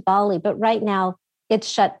back to Bali, but right now it's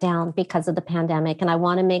shut down because of the pandemic. And I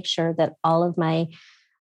want to make sure that all of my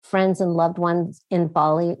friends and loved ones in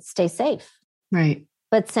Bali stay safe. Right.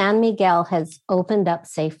 But San Miguel has opened up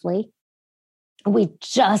safely. We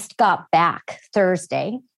just got back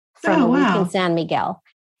Thursday from a week in San Miguel,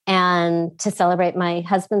 and to celebrate my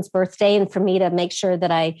husband's birthday, and for me to make sure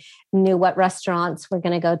that I knew what restaurants we're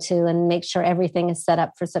going to go to and make sure everything is set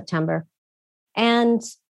up for September. And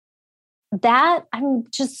that I'm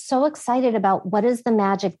just so excited about. What is the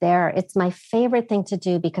magic there? It's my favorite thing to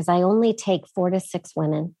do because I only take 4 to 6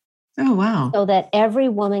 women. Oh, wow. So that every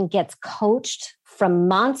woman gets coached from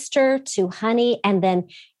monster to honey, and then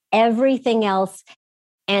everything else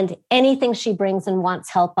and anything she brings and wants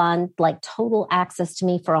help on, like total access to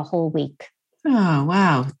me for a whole week. Oh,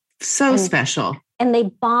 wow. So special. And they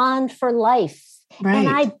bond for life. Right. And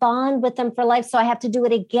I bond with them for life. So I have to do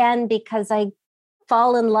it again because I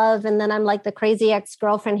fall in love. And then I'm like the crazy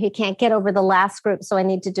ex-girlfriend who can't get over the last group. So I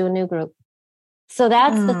need to do a new group. So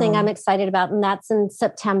that's the thing I'm excited about. And that's in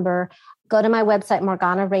September. Go to my website,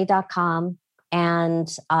 morganarae.com,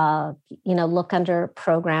 and, look under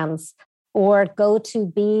programs, or go to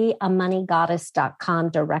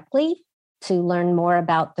beamoneygoddess.com directly to learn more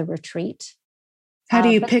about the retreat. How do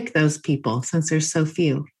you pick those people since there's so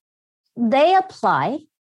few? They apply.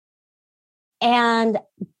 And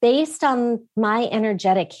based on my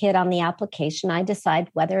energetic hit on the application, I decide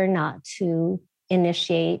whether or not to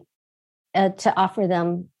initiate, to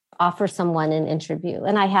offer someone an interview.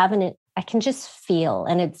 And I can just feel,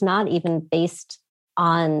 and it's not even based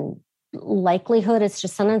on likelihood. It's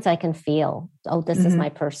just sometimes I can feel, this is my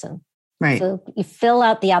person. Right. So you fill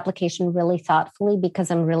out the application really thoughtfully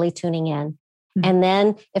because I'm really tuning in. And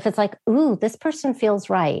then if it's like, ooh, this person feels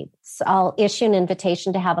right, so I'll issue an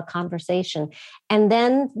invitation to have a conversation. And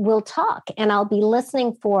then we'll talk, and I'll be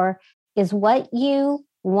listening for, is what you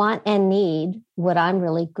want and need what I'm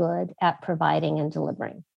really good at providing and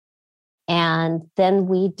delivering. And then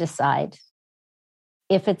we decide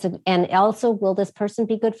if and also, will this person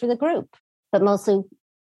be good for the group? But mostly,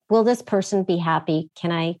 will this person be happy?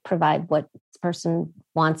 Can I provide what this person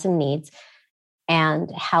wants and needs?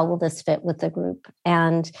 And how will this fit with the group?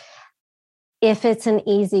 And If it's an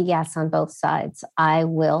easy yes on both sides, I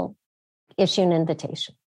will issue an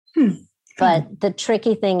invitation. But the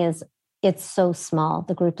tricky thing is it's so small.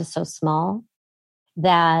 The group is so small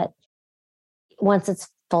that once it's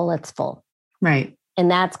full, it's full. Right. And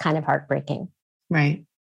that's kind of heartbreaking. Right.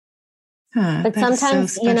 But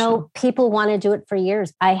sometimes, people want to do it for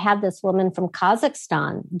years. I had this woman from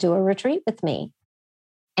Kazakhstan do a retreat with me.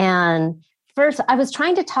 And first, I was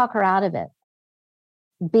trying to talk her out of it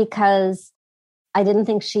because I didn't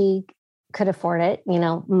think she could afford it,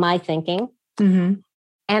 my thinking. Mm-hmm.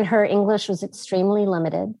 And her English was extremely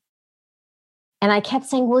limited. And I kept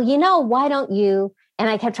saying, well, why don't you? And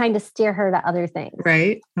I kept trying to steer her to other things.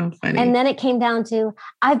 Right. Oh, funny. And then it came down to,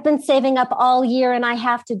 I've been saving up all year and I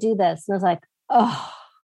have to do this. And I was like, oh,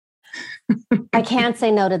 I can't say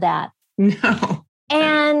no to that. No.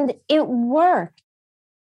 And it worked.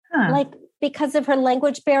 Huh. Because of her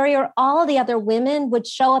language barrier, all the other women would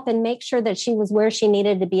show up and make sure that she was where she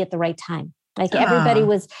needed to be at the right time. Everybody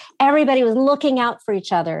was looking out for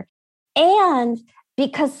each other. And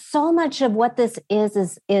because so much of what this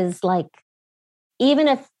is even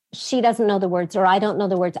if she doesn't know the words or I don't know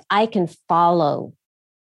the words, I can follow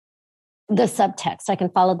the subtext. I can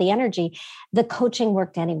follow the energy. The coaching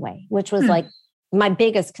worked anyway, which was my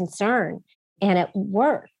biggest concern. And it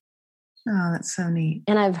worked. Oh, that's so neat.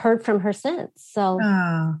 And I've heard from her since. So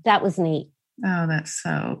that was neat. Oh, that's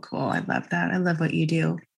so cool. I love that. I love what you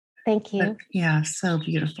do. Thank you. Yeah, so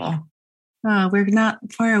beautiful. We're not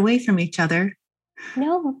far away from each other.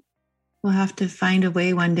 No. We'll have to find a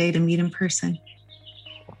way one day to meet in person.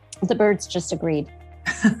 The birds just agreed.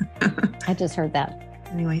 I just heard that.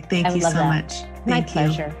 Anyway, thank you so much. My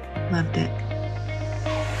pleasure. Loved it.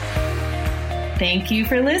 Thank you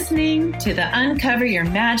for listening to the Uncover Your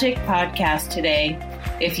Magic podcast today.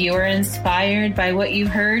 If you were inspired by what you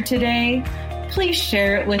heard today, please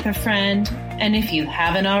share it with a friend. And if you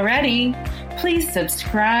haven't already, please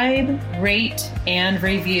subscribe, rate, and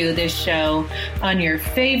review this show on your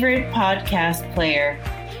favorite podcast player.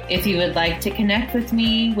 If you would like to connect with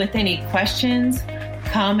me with any questions,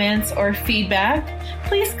 comments, or feedback,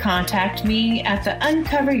 please contact me at the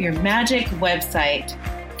Uncover Your Magic website.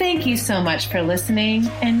 Thank you so much for listening,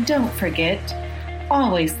 and don't forget,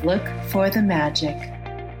 always look for the magic.